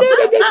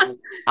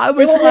 I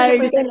was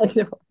like,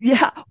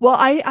 yeah, well,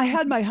 I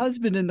had my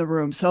husband in the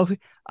room, so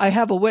I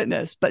have a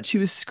witness, but she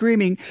was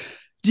screaming,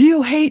 do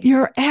you hate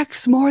your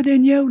ex more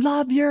than you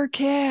love your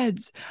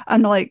kids?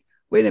 I'm like,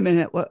 wait a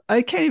minute.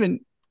 I can't even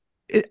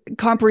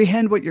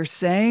comprehend what you're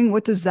saying.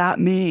 What does that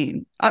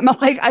mean? I'm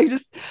like,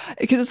 because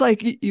it's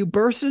like you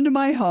burst into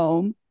my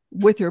home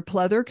with your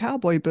pleather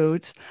cowboy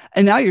boots,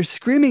 and now you're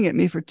screaming at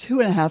me for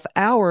 2.5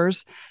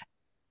 hours,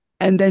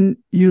 and then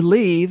you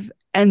leave.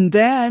 And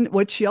then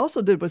what she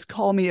also did was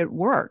call me at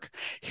work.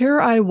 Here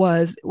I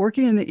was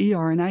working in the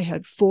ER, and I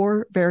had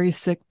 4 very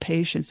sick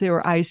patients. They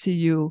were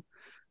ICU.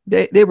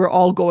 They were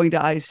all going to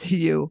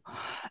ICU.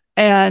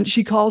 And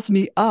she calls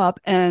me up,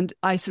 and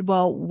I said,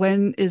 well,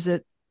 when is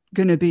it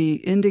going to be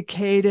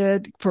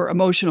indicated for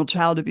emotional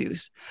child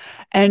abuse?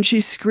 And she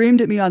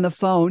screamed at me on the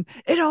phone,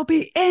 it'll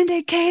be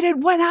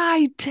indicated when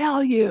I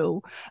tell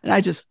you. And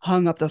I just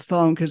hung up the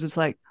phone because it's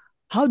like,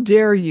 how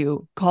dare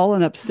you call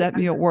and upset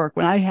me at work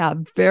when I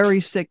have very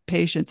sick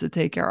patients to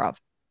take care of?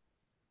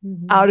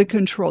 Out of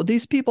control.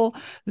 These people,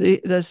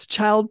 this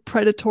child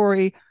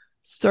predatory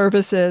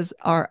services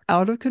are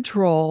out of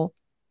control,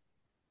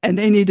 and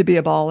they need to be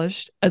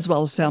abolished, as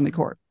well as family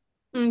court.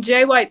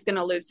 Jay White's going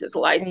to lose his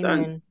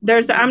license.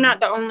 I'm not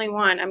the only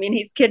one. I mean,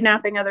 he's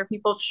kidnapping other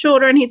people's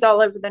children. He's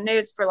all over the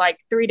news for like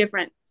 3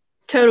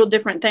 total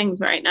different things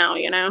right now,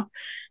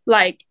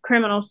 like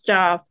criminal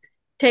stuff,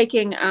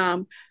 taking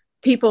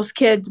people's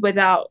kids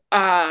without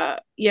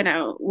warrant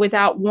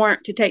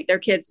to take their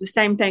kids. The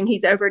same thing.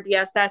 He's over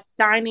DSS,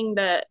 signing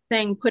the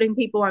thing, putting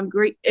people in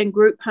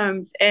group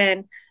homes,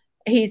 and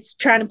he's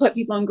trying to put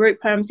people in group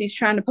homes. He's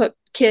trying to put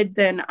kids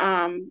in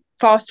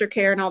foster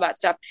care and all that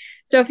stuff.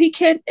 So if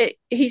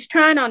he's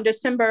trying on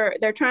December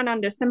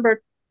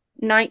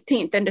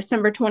 19th and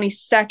December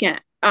 22nd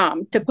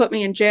to put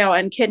me in jail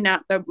and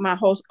kidnap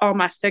all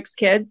my 6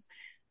 kids.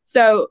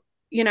 So,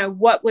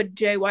 what would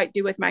Jay White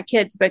do with my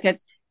kids?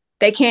 Because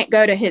they can't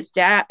go to his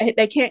dad.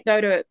 They can't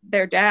go to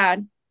their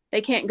dad.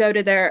 They can't go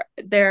to their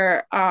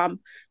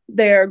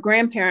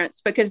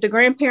grandparents, because the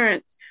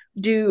grandparents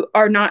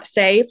are not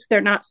safe.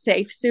 They're not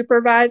safe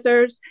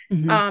supervisors.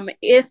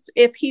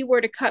 If he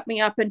were to cut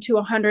me up into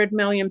 100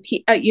 million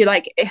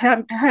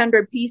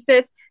 100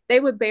 pieces, they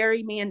would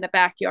bury me in the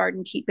backyard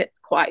and keep it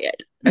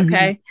quiet.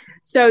 Okay.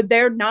 So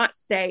they're not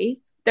safe.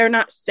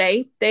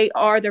 They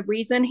are the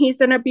reason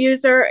he's an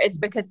abuser is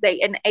because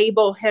they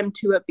enable him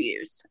to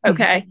abuse.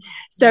 Okay.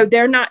 So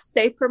they're not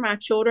safe for my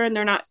children.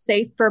 They're not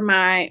safe for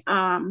my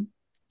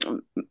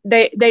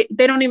they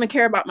don't even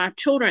care about my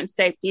children's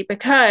safety,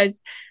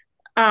 because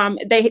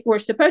they were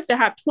supposed to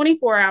have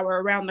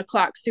 24-hour around the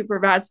clock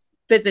supervised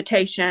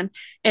visitation,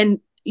 and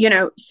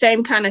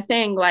same kind of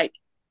thing, like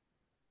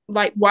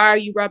why are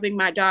you rubbing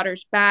my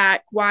daughter's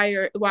back?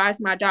 Why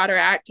is my daughter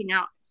acting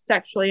out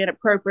sexually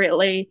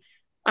inappropriately?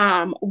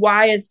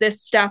 Why is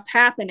this stuff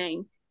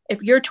happening?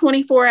 If you're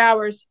 24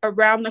 hours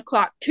around the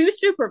clock, 2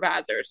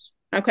 supervisors,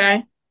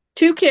 okay,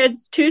 2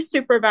 kids, 2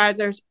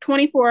 supervisors,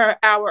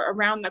 24-hour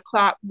around the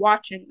clock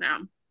watching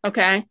them,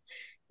 okay,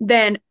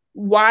 then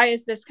why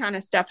is this kind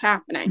of stuff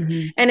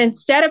happening? And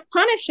instead of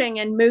punishing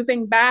and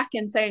moving back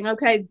and saying,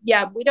 okay,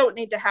 yeah, we don't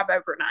need to have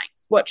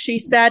overnights. What she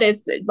said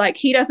is like,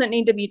 he doesn't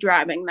need to be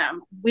driving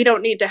them. We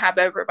don't need to have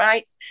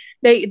overnights.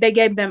 They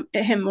gave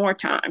him more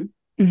time.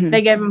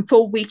 They gave him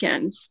full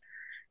weekends,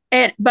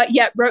 but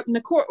yet wrote in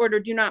the court order,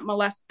 do not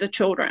molest the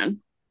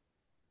children.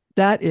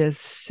 That is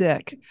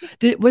sick.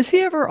 Was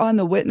he ever on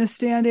the witness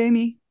stand,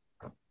 Amy?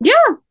 Yeah.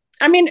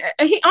 I mean, he on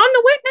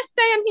the witness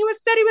stand,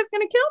 said he was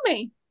going to kill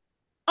me.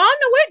 On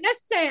the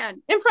witness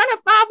stand in front of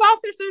 5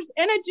 officers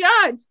and a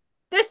judge.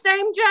 The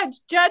same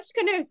judge, Judge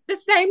Knutz, the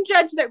same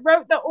judge that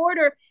wrote the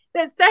order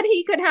that said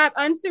he could have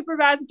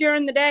unsupervised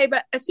during the day,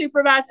 but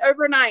supervised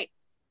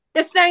overnights.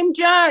 The same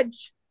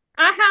judge.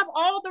 I have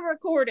all the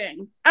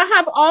recordings. I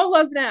have all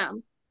of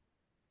them.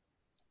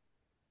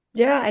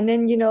 Yeah, and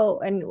then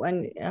and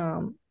when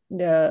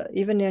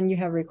even when you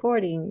have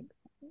recording,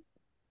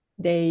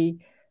 they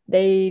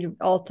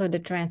alter the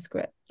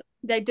transcript.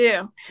 They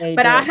do.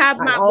 But I have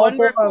my one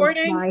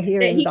recording that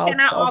he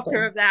cannot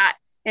alter that.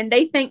 And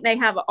they think they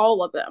have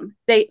all of them.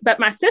 But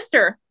my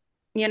sister,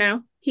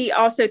 he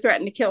also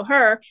threatened to kill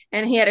her,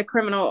 and he had a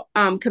criminal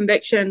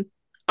conviction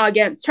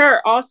against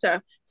her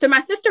also. So my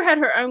sister had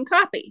her own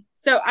copy.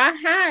 So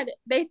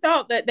they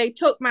thought that they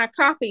took my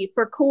copy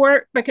for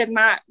court because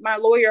my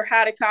lawyer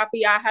had a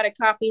copy, I had a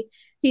copy.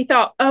 He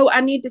thought, oh,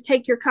 I need to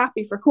take your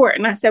copy for court.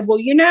 And I said, well,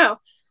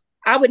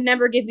 I would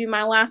never give you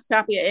my last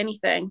copy of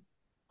anything.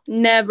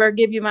 Never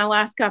give you my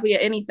last copy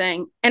of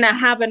anything. And I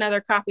have another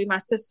copy. My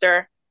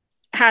sister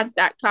has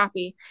that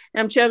copy.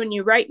 And I'm showing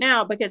you right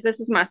now because this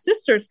is my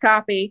sister's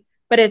copy,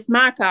 but it's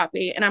my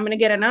copy. And I'm going to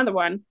get another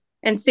one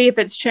and see if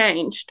it's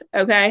changed.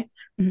 Okay.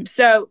 Mm-hmm.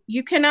 So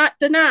you cannot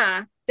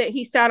deny that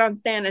he sat on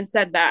stand and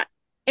said that.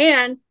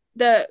 And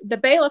the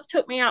bailiff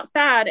took me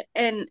outside,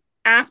 and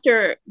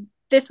after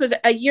this was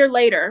a year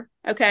later.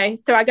 Okay.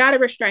 So I got a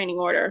restraining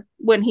order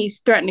when he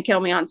threatened to kill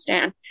me on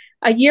stand.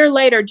 A year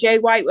later, Jay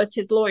White was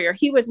his lawyer.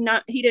 He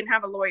didn't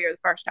have a lawyer the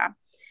first time.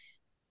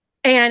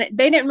 And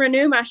they didn't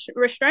renew my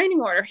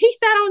restraining order. He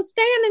sat on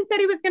stand and said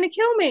he was going to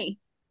kill me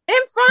in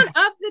front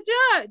of the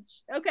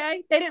judge.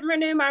 Okay. They didn't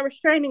renew my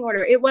restraining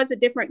order. It was a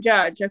different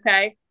judge.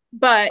 Okay.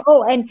 But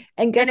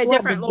and guess what? The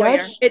different lawyer.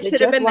 It should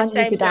have been the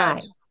same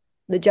judge.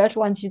 The judge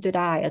wants you to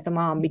die as a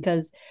mom,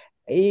 because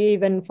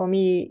even for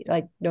me,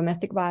 like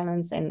domestic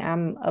violence, and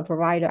I'm a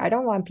provider, I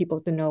don't want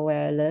people to know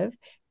where I live.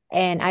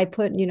 And I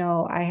put,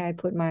 I had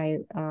put my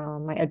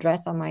my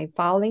address on my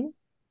filing,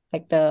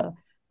 like the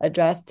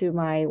address to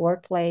my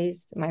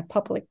workplace, my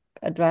public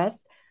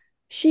address.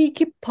 She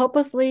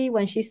purposely,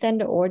 when she sent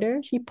the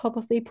order, she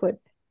purposely put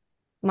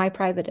my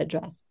private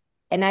address.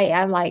 And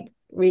I'm like,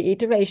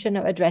 reiteration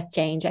of address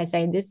change. I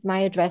say, this is my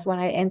address. When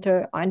I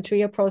enter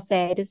your pro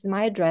se, this is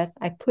my address.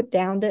 I put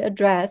down the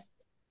address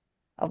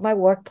of my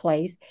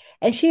workplace,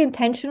 and she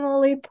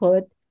intentionally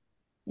put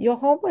your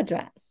home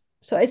address.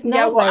 So it's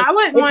not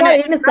it's not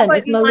innocent.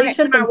 It's malicious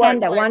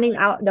intent that wanting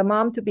out the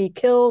mom to be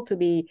killed, to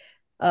be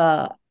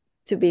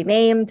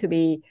maimed, to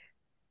be,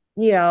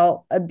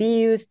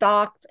 abused,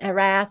 stalked,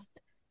 harassed.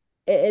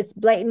 It's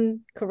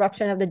blatant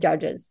corruption of the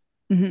judges.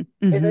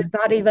 Mm-hmm, mm-hmm. It's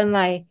not even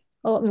like,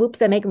 oh,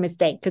 whoops, I make a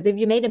mistake. Because if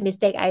you made a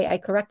mistake, I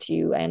correct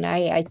you and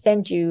I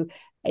send you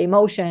a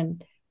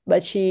motion.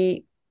 But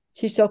she's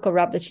so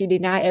corrupt that she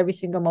denied every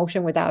single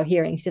motion without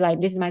hearing. She's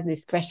like, this is my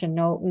discretion,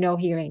 no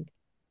hearing.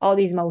 All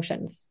these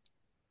motions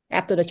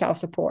after the child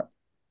support.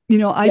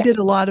 I did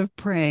a lot of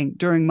praying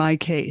during my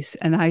case,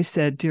 and I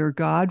said, dear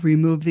God,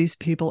 remove these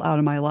people out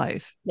of my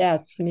life.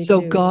 Yes.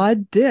 So too.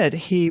 God did.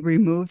 He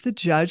removed the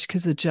judge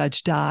because the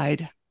judge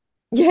died.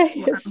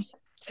 Yes.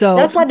 So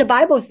that's what the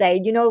Bible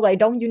says. Like,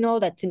 don't you know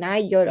that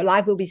tonight your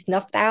life will be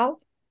snuffed out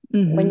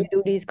when you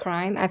do these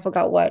crimes? I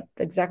forgot what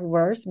exact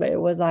verse, but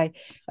it was like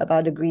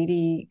about the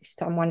greedy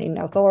someone in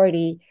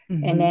authority.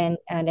 And then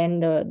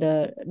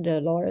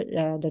the Lord,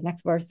 the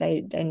next verse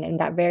said,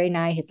 and that very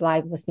night his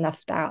life was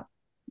snuffed out.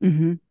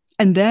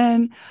 And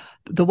then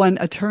the one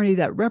attorney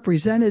that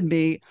represented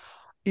me,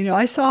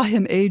 I saw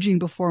him aging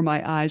before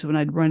my eyes when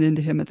I'd run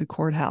into him at the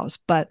courthouse.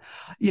 But,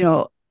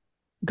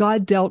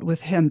 God dealt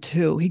with him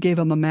too. He gave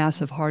him a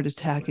massive heart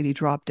attack and he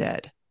dropped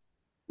dead.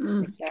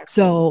 Exactly.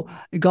 So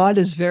God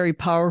is very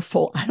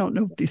powerful. I don't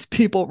know if these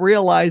people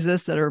realize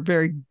this, that are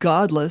very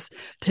godless,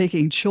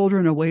 taking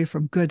children away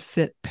from good,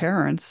 fit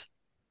parents.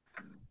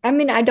 I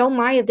mean, I don't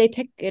mind if they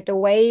take it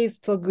away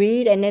for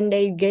greed and then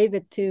they gave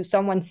it to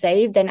someone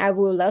safe, then I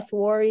will less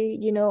worry,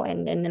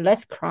 and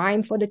less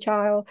crime for the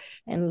child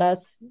and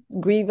less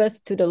grievous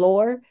to the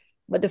Lord.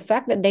 But the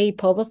fact that they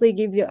purposely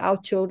give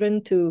out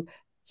children to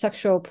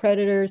sexual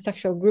predators,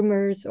 sexual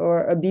groomers,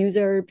 or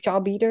abuser,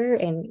 child beater,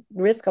 and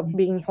risk of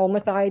being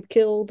homicide,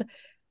 killed,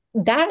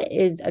 that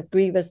is a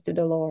grievous to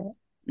the Lord.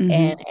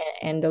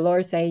 And the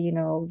Lord say,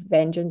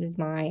 vengeance is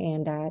mine,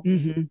 and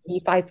that he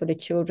fight for the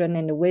children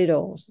and the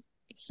widows.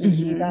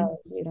 He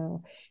does,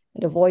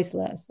 the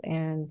voiceless,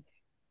 and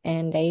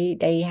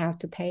they have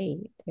to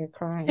pay their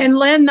crime. And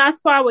Lynn,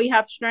 that's why we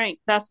have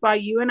strength. That's why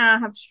you and I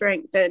have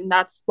strength, and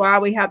that's why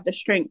we have the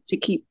strength to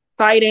keep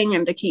fighting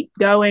and to keep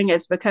going,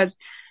 is because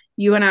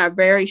you and I are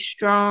very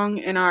strong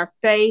in our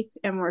faith,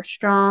 and we're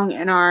strong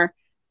in our,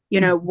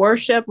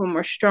 worship, and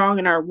we're strong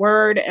in our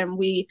word, and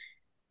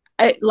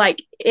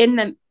like in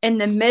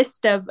the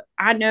midst of,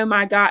 I know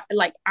my God,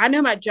 like I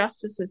know my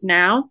justice is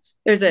now.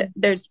 There's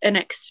an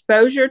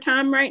exposure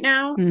time right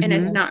now, and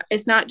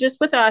it's not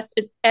just with us,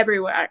 it's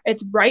everywhere.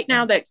 It's right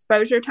now. The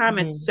exposure time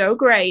is so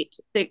great.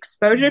 The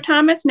exposure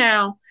time is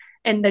now,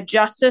 and the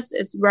justice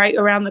is right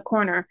around the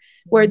corner,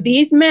 where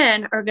these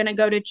men are going to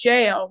go to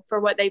jail for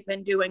what they've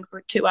been doing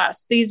to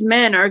us. These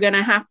men are going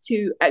to have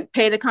to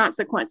pay the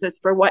consequences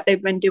for what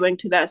they've been doing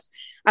to us.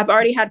 I've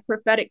already had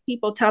prophetic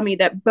people tell me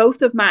that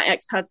both of my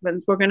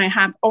ex-husbands were going to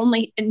have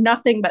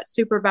nothing but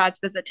supervised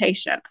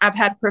visitation. I've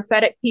had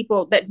prophetic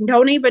people that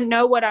don't even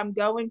know what I'm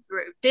going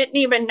through, didn't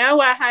even know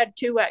I had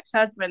 2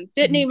 ex-husbands,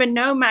 didn't even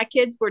know my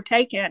kids were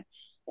taken.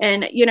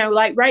 And,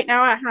 like right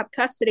now I have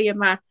custody of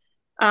my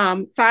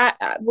 5,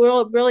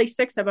 well, really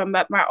 6 of them,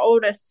 but my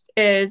oldest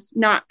is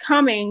not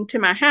coming to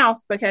my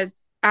house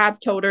because I've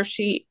told her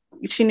she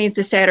she needs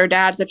to stay at her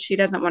dad's if she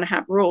doesn't want to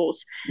have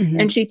rules. Mm-hmm.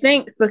 And she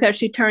thinks because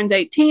she turns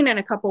 18 in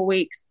a couple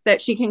weeks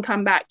that she can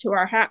come back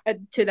to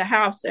to the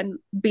house and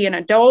be an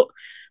adult.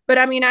 But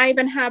I mean, I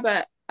even have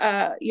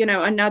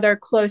another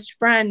close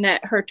friend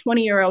that her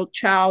 20-year-old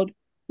child,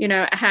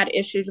 had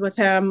issues with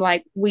him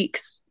like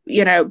weeks,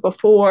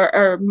 before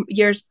or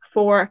years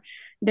before,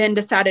 then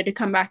decided to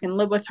come back and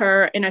live with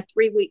her in a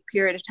 3-week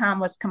period of time,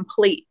 was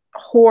complete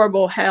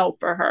horrible hell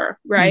for her.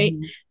 Right.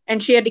 Mm-hmm.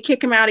 And she had to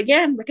kick him out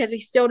again because he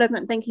still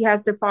doesn't think he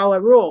has to follow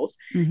rules.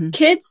 Mm-hmm.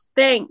 Kids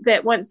think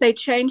that once they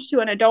change to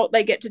an adult,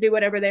 they get to do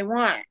whatever they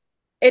want.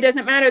 It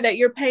doesn't matter that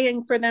you're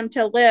paying for them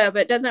to live.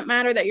 It doesn't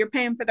matter that you're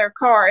paying for their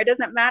car. It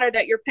doesn't matter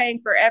that you're paying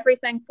for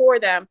everything for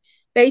them.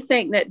 They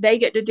think that they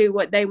get to do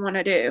what they want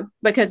to do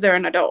because they're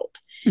an adult.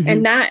 Mm-hmm.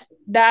 And that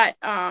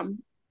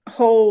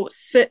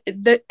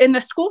in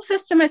the school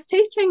system is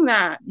teaching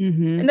that.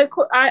 Mm-hmm. And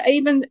I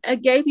even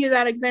gave you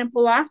that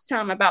example last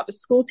time about the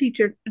school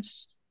teacher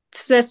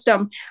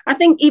system. I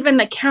think even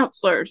the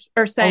counselors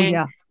are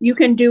saying, you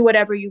can do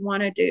whatever you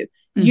want to do.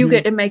 Mm-hmm. You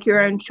get to make your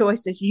own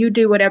choices. You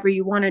do whatever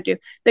you want to do.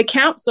 The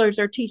counselors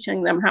are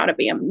teaching them how to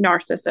be a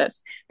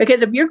narcissist.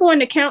 Because if you're going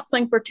to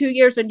counseling for 2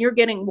 years and you're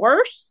getting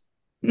worse,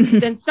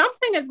 then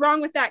something is wrong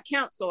with that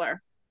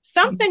counselor.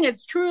 Something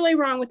is truly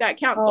wrong with that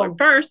counselor.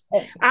 First,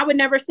 I would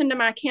never send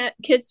my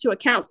kids to a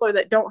counselor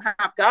that don't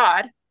have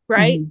God.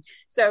 Right. Mm-hmm.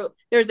 So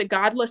there's a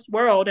godless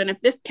world. And if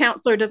this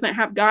counselor doesn't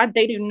have God,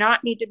 they do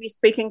not need to be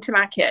speaking to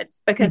my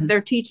kids because mm-hmm.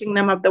 they're teaching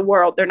them of the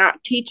world. They're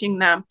not teaching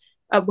them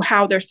of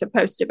how they're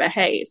supposed to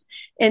behave.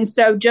 And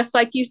so just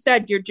like you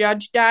said, your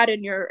judge died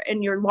and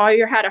your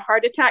lawyer had a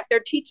heart attack. They're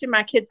teaching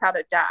my kids how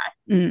to die.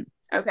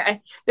 Mm-hmm.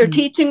 Okay. They're mm-hmm.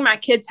 teaching my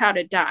kids how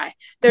to die.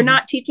 They're mm-hmm.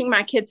 not teaching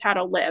my kids how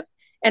to live.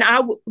 And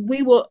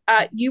you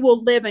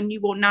will live and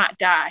you will not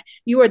die.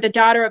 You are the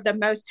daughter of the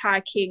Most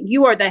High King.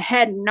 You are the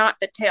head and not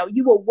the tail.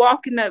 You will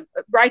walk in the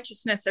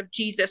righteousness of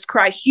Jesus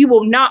Christ. You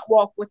will not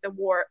walk with the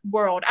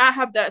world. I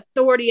have the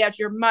authority as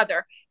your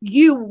mother.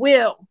 You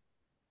will,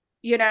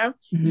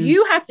 mm-hmm.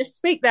 you have to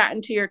speak that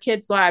into your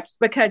kids' lives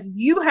because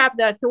you have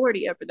the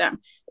authority over them.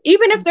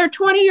 Even if they're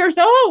 20 years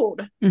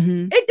old,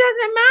 mm-hmm. it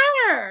doesn't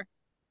matter.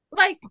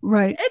 Like,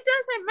 right. It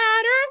doesn't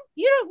matter.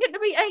 You don't get to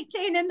be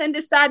 18 and then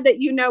decide that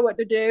you know what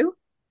to do.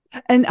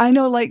 And I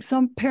know like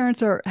some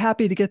parents are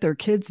happy to get their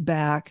kids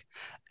back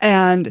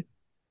and,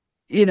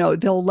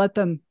 they'll let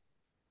them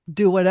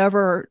do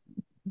whatever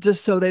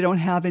just so they don't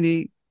have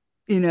any,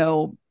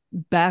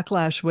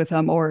 backlash with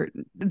them, or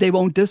they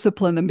won't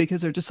discipline them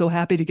because they're just so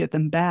happy to get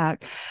them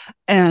back.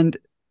 And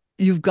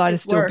you've got to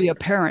still be a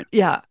parent.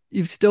 Yeah.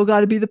 You've still got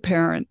to be the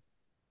parent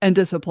and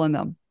discipline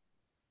them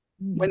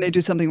when they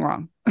do something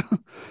wrong.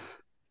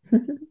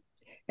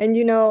 And,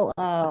 you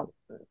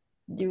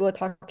were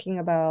talking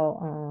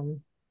about,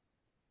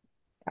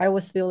 I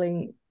was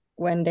feeling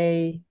when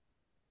they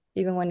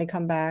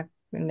come back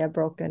and they're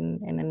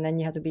broken, and then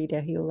you have to be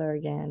their healer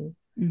again.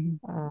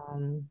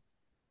 Mm-hmm.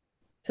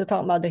 So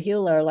talking about the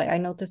healer, like I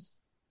noticed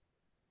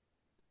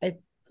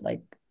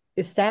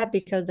it's sad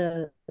because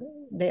they're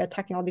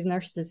attacking all these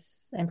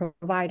nurses and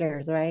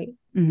providers, right?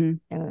 Mm-hmm.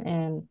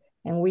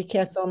 And we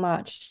care so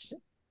much,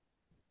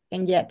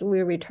 and yet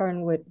we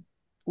return with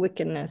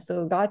wickedness.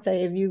 So God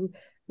said, if you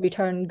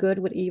return good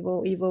with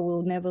evil, evil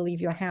will never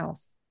leave your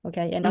house.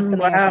 Okay, and that's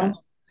America. Wow.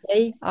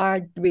 They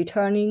are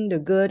returning the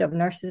good of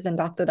nurses and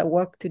doctors that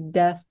work to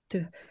death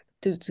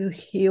to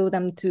heal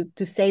them,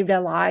 to save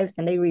their lives,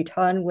 and they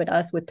return with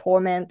us with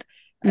torment,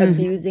 mm-hmm.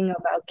 abusing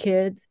of our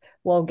kids.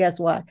 Well, guess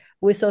what?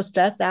 We're so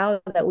stressed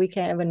out that we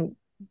can't even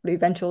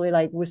eventually,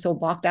 like, we're so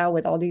blocked out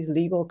with all these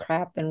legal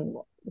crap and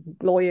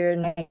lawyer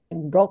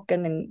and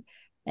broken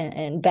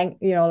and bank,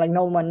 like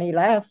no money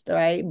left,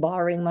 right?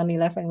 Borrowing money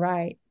left and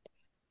right.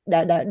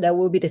 That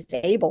will be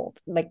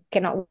disabled, like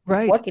cannot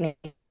work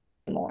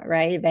anymore,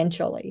 right?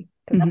 Eventually,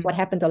 because mm-hmm. that's what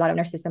happened to a lot of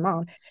nurses and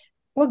moms.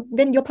 Well,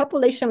 then your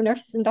population of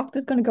nurses and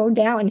doctors is going to go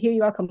down, and here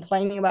you are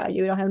complaining about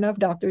you don't have enough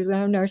doctors, we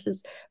don't have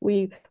nurses,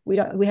 we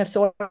have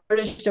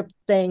shortage of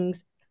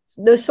things.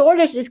 The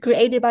shortage is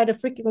created by the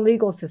freaking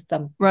legal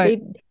system,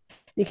 right?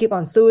 They keep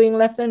on suing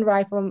left and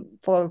right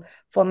for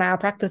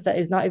malpractice that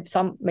is not,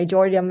 some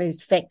majority of them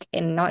is fake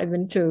and not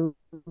even true.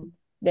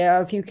 There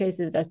are a few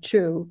cases that are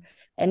true,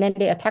 and then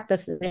they attacked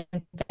us in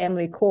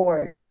family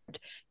court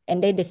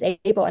and they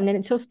disable, and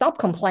then so stop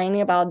complaining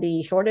about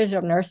the shortage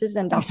of nurses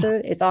and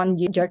doctors. It's on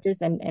you,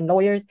 judges and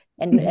lawyers,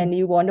 and mm-hmm. and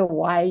you wonder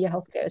why your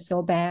healthcare is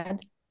so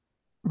bad,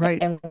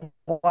 right? And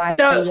why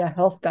your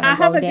health gonna go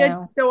down. I have a good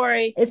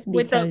story. It's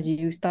because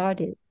you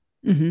started.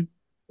 Mm-hmm.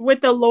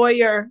 With the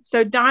lawyer.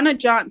 So Donna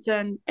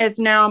Johnson is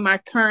now my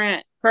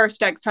current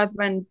first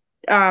ex-husband,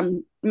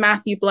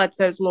 Matthew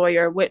Bledsoe's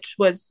lawyer, which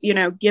was,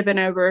 given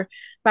over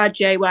by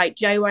Jay White.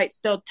 Jay White's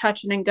still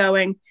touching and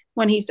going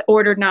when he's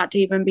ordered not to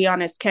even be on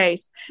his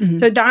case. Mm-hmm.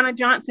 So Donna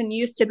Johnson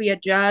used to be a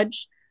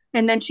judge,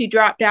 and then she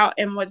dropped out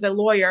and was a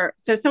lawyer.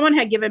 So someone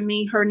had given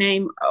me her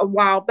name a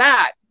while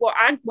back. Well,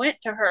 I went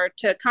to her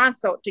to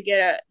consult to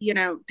get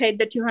paid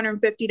the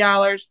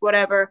 $250,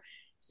 whatever,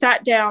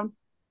 sat down.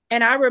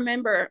 And I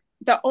remember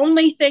the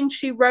only thing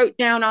she wrote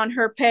down on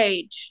her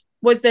page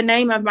was the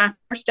name of my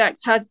first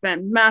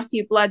ex-husband,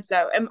 Matthew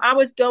Bledsoe. And I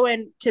was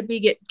going to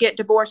get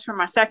divorced from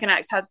my second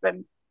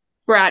ex-husband,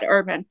 Brad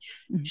Urban.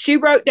 Mm-hmm. She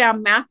wrote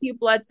down Matthew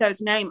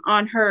Bledsoe's name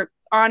on her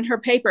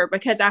paper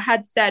because I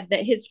had said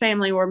that his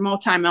family were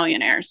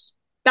multimillionaires.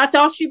 That's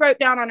all she wrote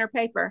down on her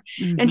paper.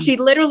 Mm-hmm. And she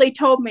literally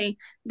told me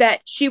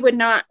that she would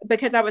not,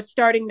 because I was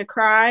starting to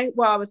cry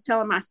while I was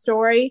telling my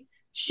story.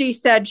 She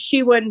said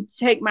she wouldn't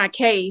take my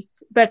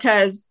case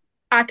because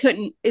I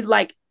couldn't,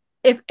 like,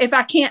 if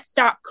I can't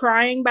stop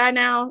crying by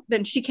now,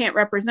 then she can't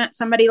represent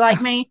somebody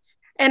like me.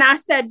 And I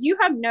said, you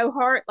have no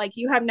heart. Like,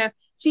 you have no,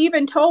 she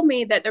even told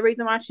me that the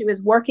reason why she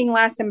was working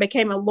less and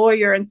became a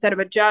lawyer instead of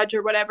a judge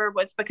or whatever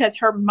was because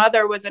her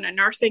mother was in a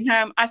nursing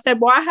home. I said,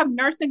 well, I have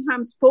nursing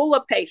homes full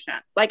of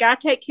patients. Like, I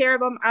take care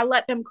of them. I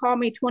let them call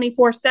me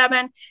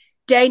 24/7,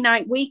 day,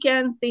 night,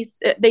 weekends,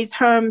 these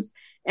homes,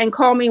 and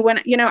call me when,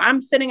 you know,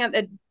 I'm sitting at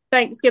the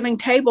Thanksgiving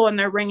table and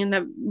they're ringing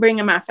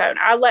my phone.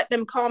 I let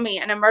them call me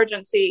an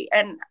emergency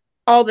and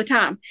all the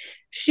time.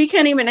 She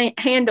can't even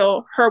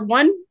handle her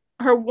one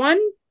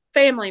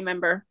family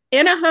member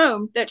in a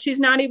home that she's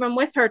not even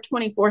with her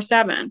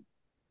 24/7.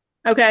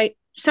 Okay.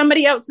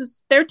 Somebody else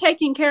they're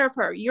taking care of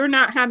her. You're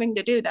not having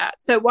to do that.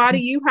 So why do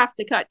you have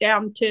to cut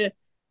down to,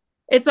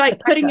 it's like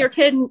putting your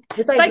kid in,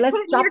 it's like let's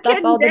chop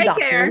up all the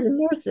doctors and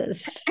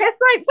nurses. It's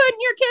like putting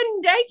your kid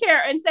in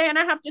daycare and saying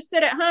I have to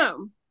sit at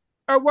home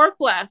or work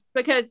less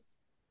because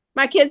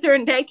my kids are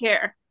in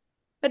daycare.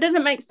 That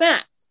doesn't make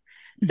sense.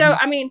 Mm-hmm. So,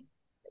 I mean,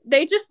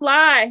 they just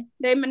lie.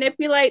 They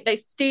manipulate. They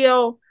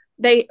steal.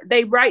 They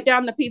write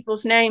down the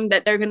people's name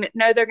that they're going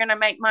to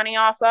make money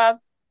off of.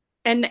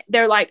 And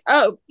they're like,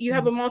 oh, you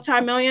have a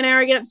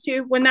multimillionaire against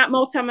you. When that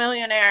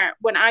multimillionaire,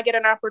 when I get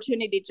an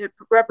opportunity to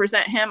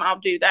represent him, I'll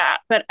do that.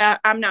 But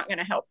I'm not going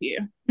to help you.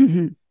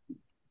 Mm-hmm.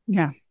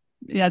 Yeah.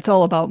 Yeah. It's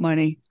all about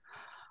money.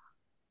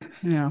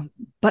 Yeah.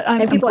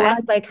 But people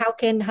ask, like, how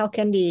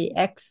can the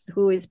ex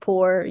who is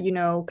poor, you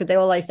know, because they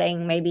were like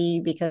saying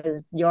maybe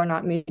because you're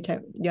not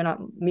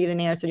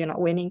millionaire, so you're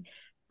not winning.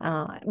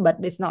 But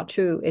it's not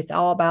true. It's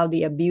all about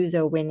the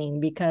abuser winning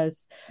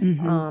because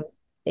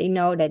they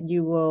know that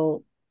you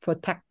will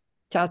protect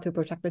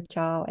the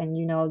child, and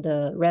you know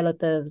the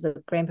relatives,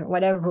 the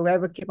grandparents,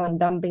 whoever keep on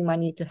dumping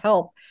money to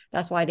help.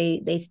 That's why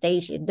they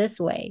stage it this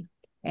way.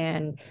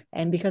 And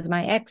because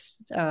my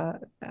ex,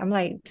 I'm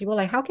like, people are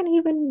like, how can he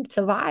even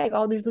survive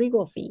all these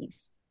legal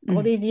fees,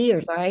 all these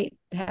years, right?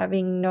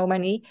 Having no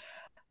money.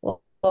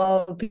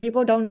 Well,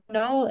 people don't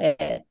know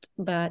it,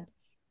 but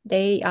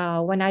they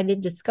when I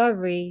did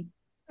discovery,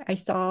 I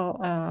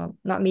saw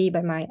not me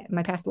but my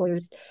past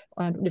lawyers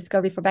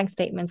discovery for bank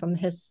statements from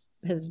his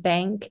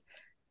bank,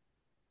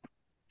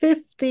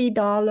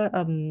 $50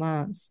 a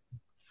month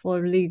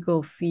for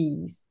legal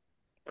fees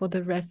for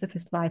the rest of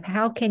his life.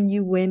 How can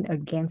you win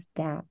against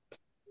that?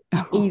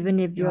 Even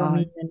if you're a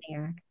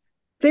millionaire,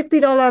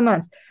 $50 a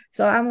month.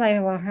 So I'm like,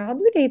 well, how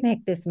do they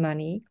make this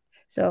money?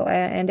 So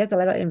and there's a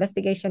lot of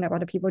investigation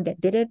about the people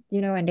that did it,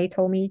 you know, and they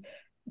told me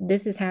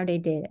this is how they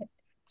did it.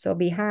 So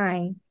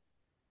behind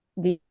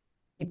the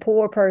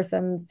poor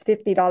person's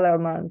 $50 a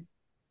month,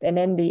 and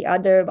then the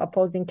other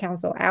opposing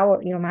counsel,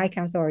 my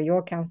counsel or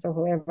your counsel,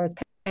 whoever's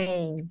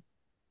paying.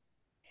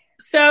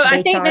 So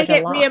I think they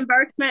get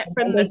reimbursement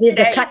from the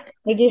state.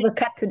 They give a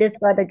cut to this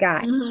other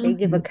guy. Mm-hmm. They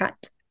give a cut.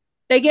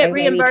 They get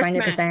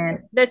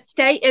reimbursement. The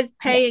state is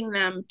paying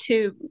them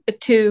to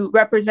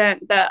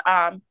represent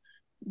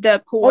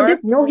the poor. He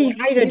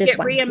hired this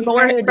one. You get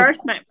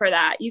reimbursement for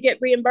that. You get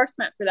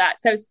reimbursement for that.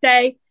 So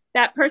say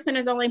that person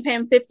is only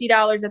paying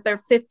 $50 of their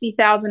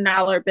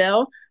 $50,000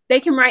 bill. They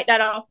can write that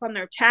off on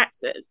their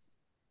taxes.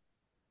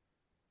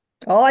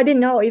 Oh, I didn't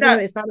know. Even though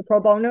it's not a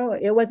pro bono,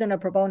 it wasn't a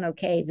pro bono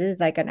case. This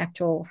is like an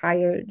actual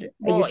hired.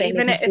 Well,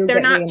 even if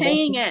they're not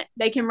paying it,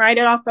 they can write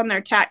it off on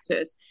their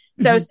taxes.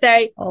 So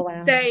say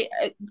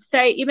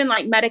even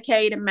like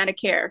Medicaid and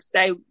Medicare,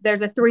 say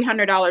there's a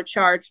 $300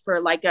 charge for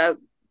like a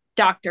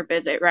doctor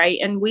visit, right?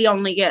 And we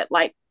only get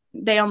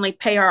they only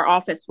pay our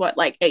office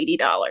like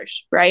 $80,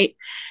 right?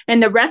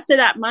 And the rest of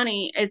that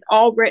money is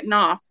all written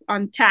off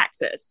on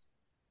taxes.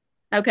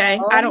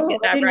 Okay, I don't get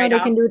that write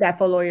off. They can do that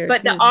for lawyers, but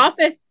too.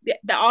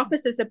 the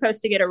office is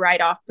supposed to get a write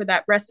off for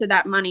that rest of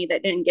that money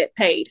that didn't get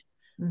paid.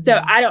 Mm-hmm. So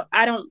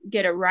I don't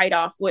get a write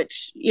off,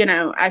 which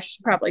I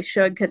probably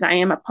should because I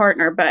am a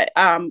partner. But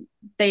that's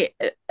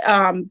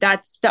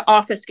the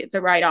office gets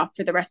a write off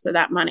for the rest of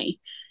that money.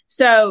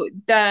 So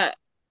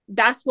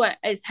that's what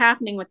is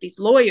happening with these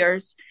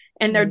lawyers,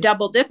 and they're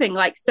double dipping.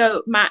 Like,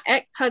 so my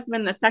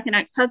ex-husband, the second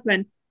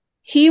ex-husband,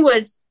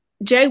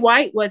 Jay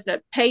White was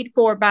paid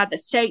for by the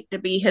state to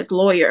be his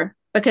lawyer,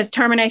 because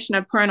termination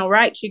of parental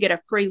rights, you get a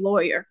free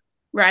lawyer,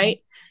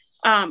 right?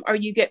 Or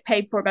you get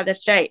paid for by the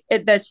state.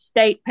 The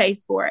state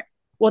pays for it.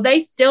 Well, they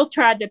still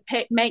tried to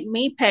make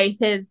me pay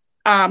his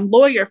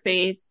lawyer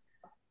fees.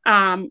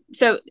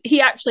 So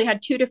he actually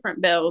had two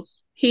different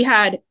bills. He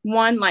had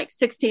one like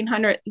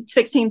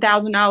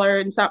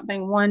 $16,000 and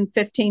something, one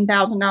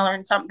 $15,000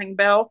 and something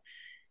bill.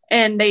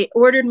 And they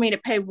ordered me to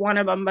pay one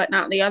of them, but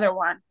not the other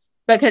one.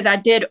 because I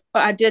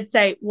did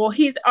say, well,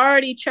 he's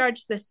already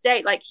charged the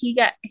state. Like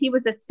he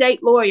was a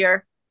state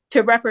lawyer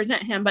to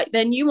represent him, but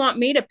then you want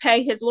me to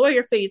pay his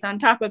lawyer fees on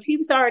top of, he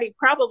was already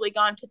probably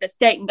gone to the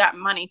state and gotten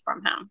money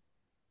from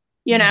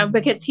him,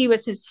 because he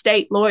was his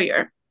state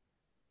lawyer.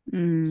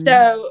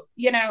 So,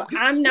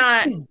 I'm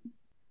not.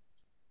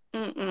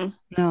 No.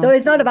 So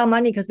it's not about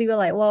money, because people are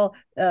like, well,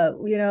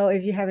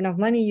 if you have enough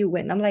money, you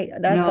win. I'm like,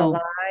 that's a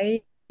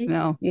lie.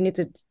 No. You need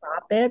to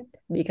stop it,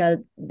 because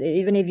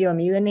even if you're a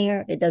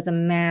millionaire, it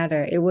doesn't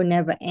matter. It will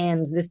never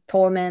end. This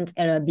torment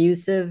and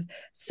abusive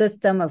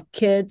system of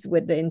kids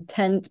with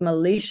the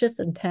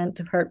malicious intent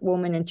to hurt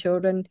women and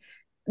children,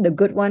 the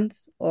good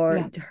ones,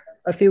 or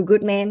a few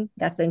good men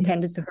that's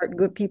intended to hurt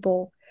good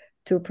people,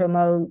 to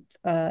promote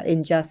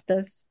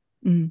injustice.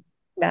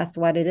 That's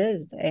what it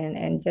is.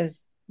 And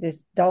just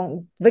this,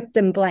 don't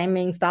victim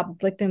blaming,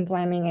 stop victim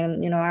blaming.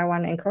 And I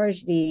want to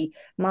encourage the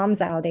moms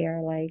out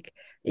there, like,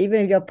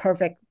 even if you're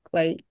perfect,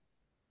 like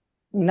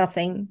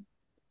nothing,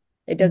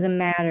 it doesn't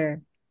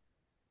matter.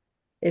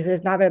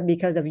 It's not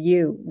because of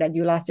you that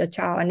you lost your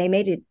child, and they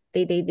made it.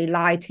 They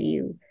lied to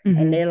you,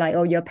 and they're like,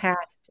 oh, you're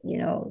past,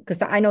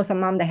 because I know some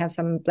mom that have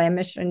some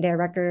blemish in their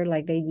record,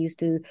 like they used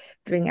to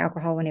drink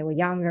alcohol when they were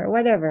younger or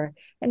whatever,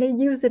 and they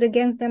use it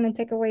against them and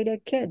take away their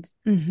kids,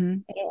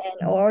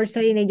 or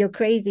saying that you're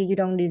crazy, you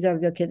don't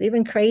deserve your kids.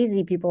 Even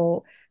crazy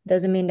people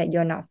doesn't mean that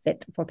you're not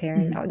fit for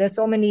parenting. There's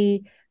so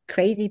many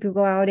crazy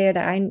people out there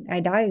that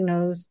I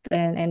diagnosed,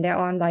 and they're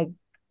on, like,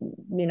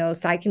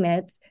 psych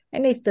meds,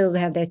 and they still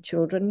have their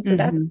children. So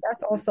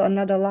that's also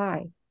another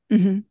lie.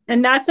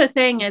 And that's the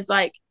thing, is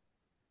like,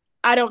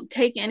 I don't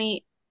take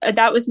any,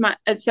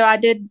 so I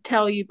did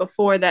tell you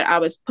before that I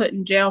was put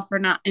in jail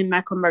in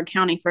Mecklenburg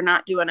County for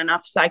not doing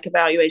enough psych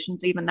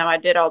evaluations, even though I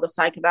did all the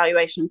psych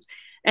evaluations.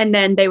 And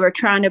then they were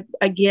trying to,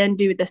 again,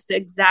 do this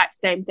exact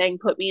same thing,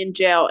 put me in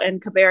jail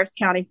in Cabarrus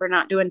County for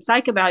not doing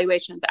psych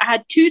evaluations. I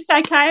had 2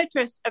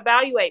 psychiatrists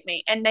evaluate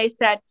me, and they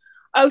said,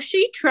 oh,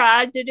 she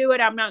tried to do it,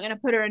 I'm not going to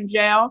put her in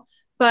jail,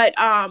 but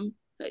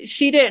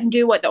she didn't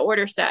do what the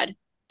order said.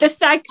 The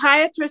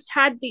psychiatrist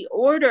had the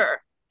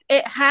order.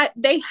 They had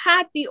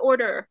the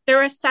order.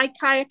 They're a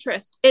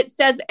psychiatrist. It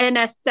says an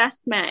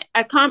assessment,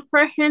 a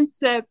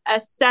comprehensive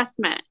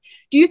assessment.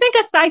 Do you think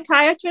a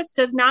psychiatrist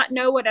does not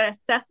know what an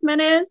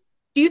assessment is?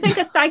 Do you think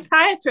a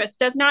psychiatrist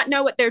does not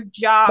know what their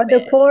job is?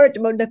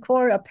 But the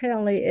court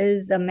apparently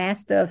is a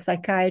master of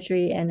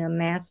psychiatry and a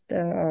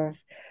master of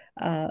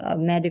a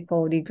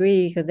medical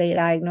degree, because they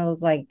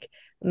diagnose like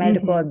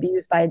medical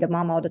abuse by the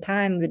mom all the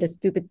time with the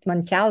stupid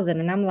Munchausen.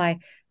 And I'm like,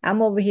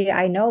 I'm over here,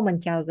 I know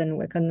Munchausen,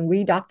 because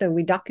we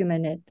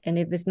document it. And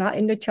if it's not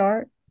in the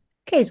chart,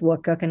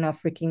 caseworker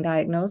cannot freaking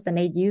diagnose, and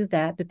they use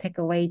that to take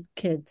away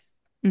kids.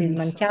 Is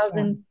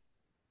Munchausen.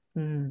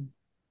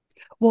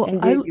 Well,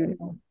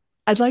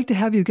 I'd like to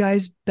have you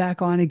guys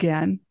back on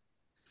again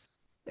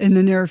in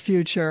the near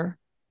future.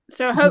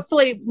 So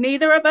hopefully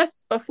neither of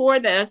us before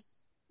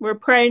this, we're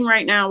praying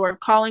right now, we're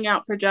calling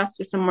out for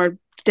justice, and we're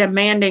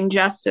demanding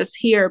justice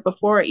here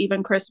before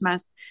even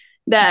Christmas,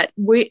 that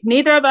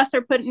neither of us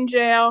are put in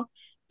jail.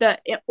 The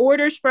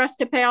orders for us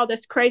to pay all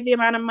this crazy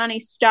amount of money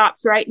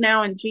stops right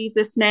now in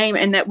Jesus' name,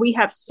 and that we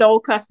have sole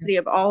custody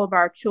of all of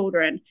our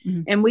children.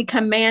 And we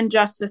command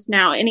justice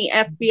now. Any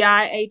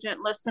FBI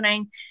agent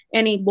listening,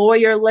 any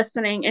lawyer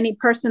listening, any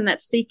person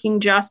that's seeking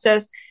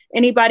justice,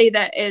 anybody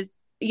that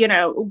is, going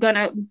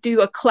to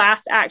do a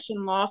class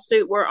action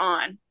lawsuit, we're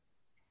on.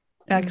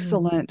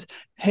 Excellent.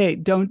 Hey,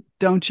 don't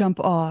jump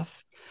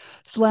off.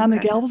 Slam the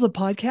Gavel is a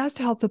podcast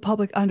to help the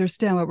public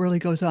understand what really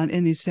goes on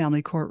in these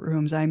family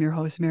courtrooms. I'm your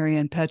host,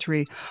 Marianne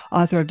Petrie,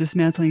 author of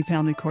Dismantling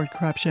Family Court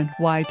Corruption,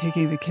 Why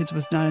Taking the Kids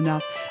Was Not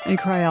Enough, and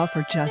Cry Out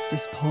for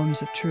Justice,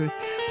 Poems of Truth.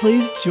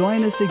 Please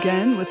join us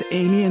again with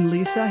Amy and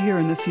Lisa here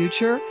in the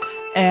future,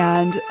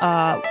 and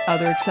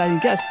other exciting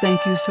guests.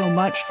 Thank you so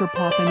much for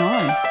popping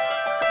on.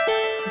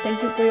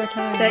 Thank you for your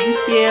time. Thank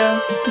you.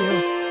 Thank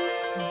you.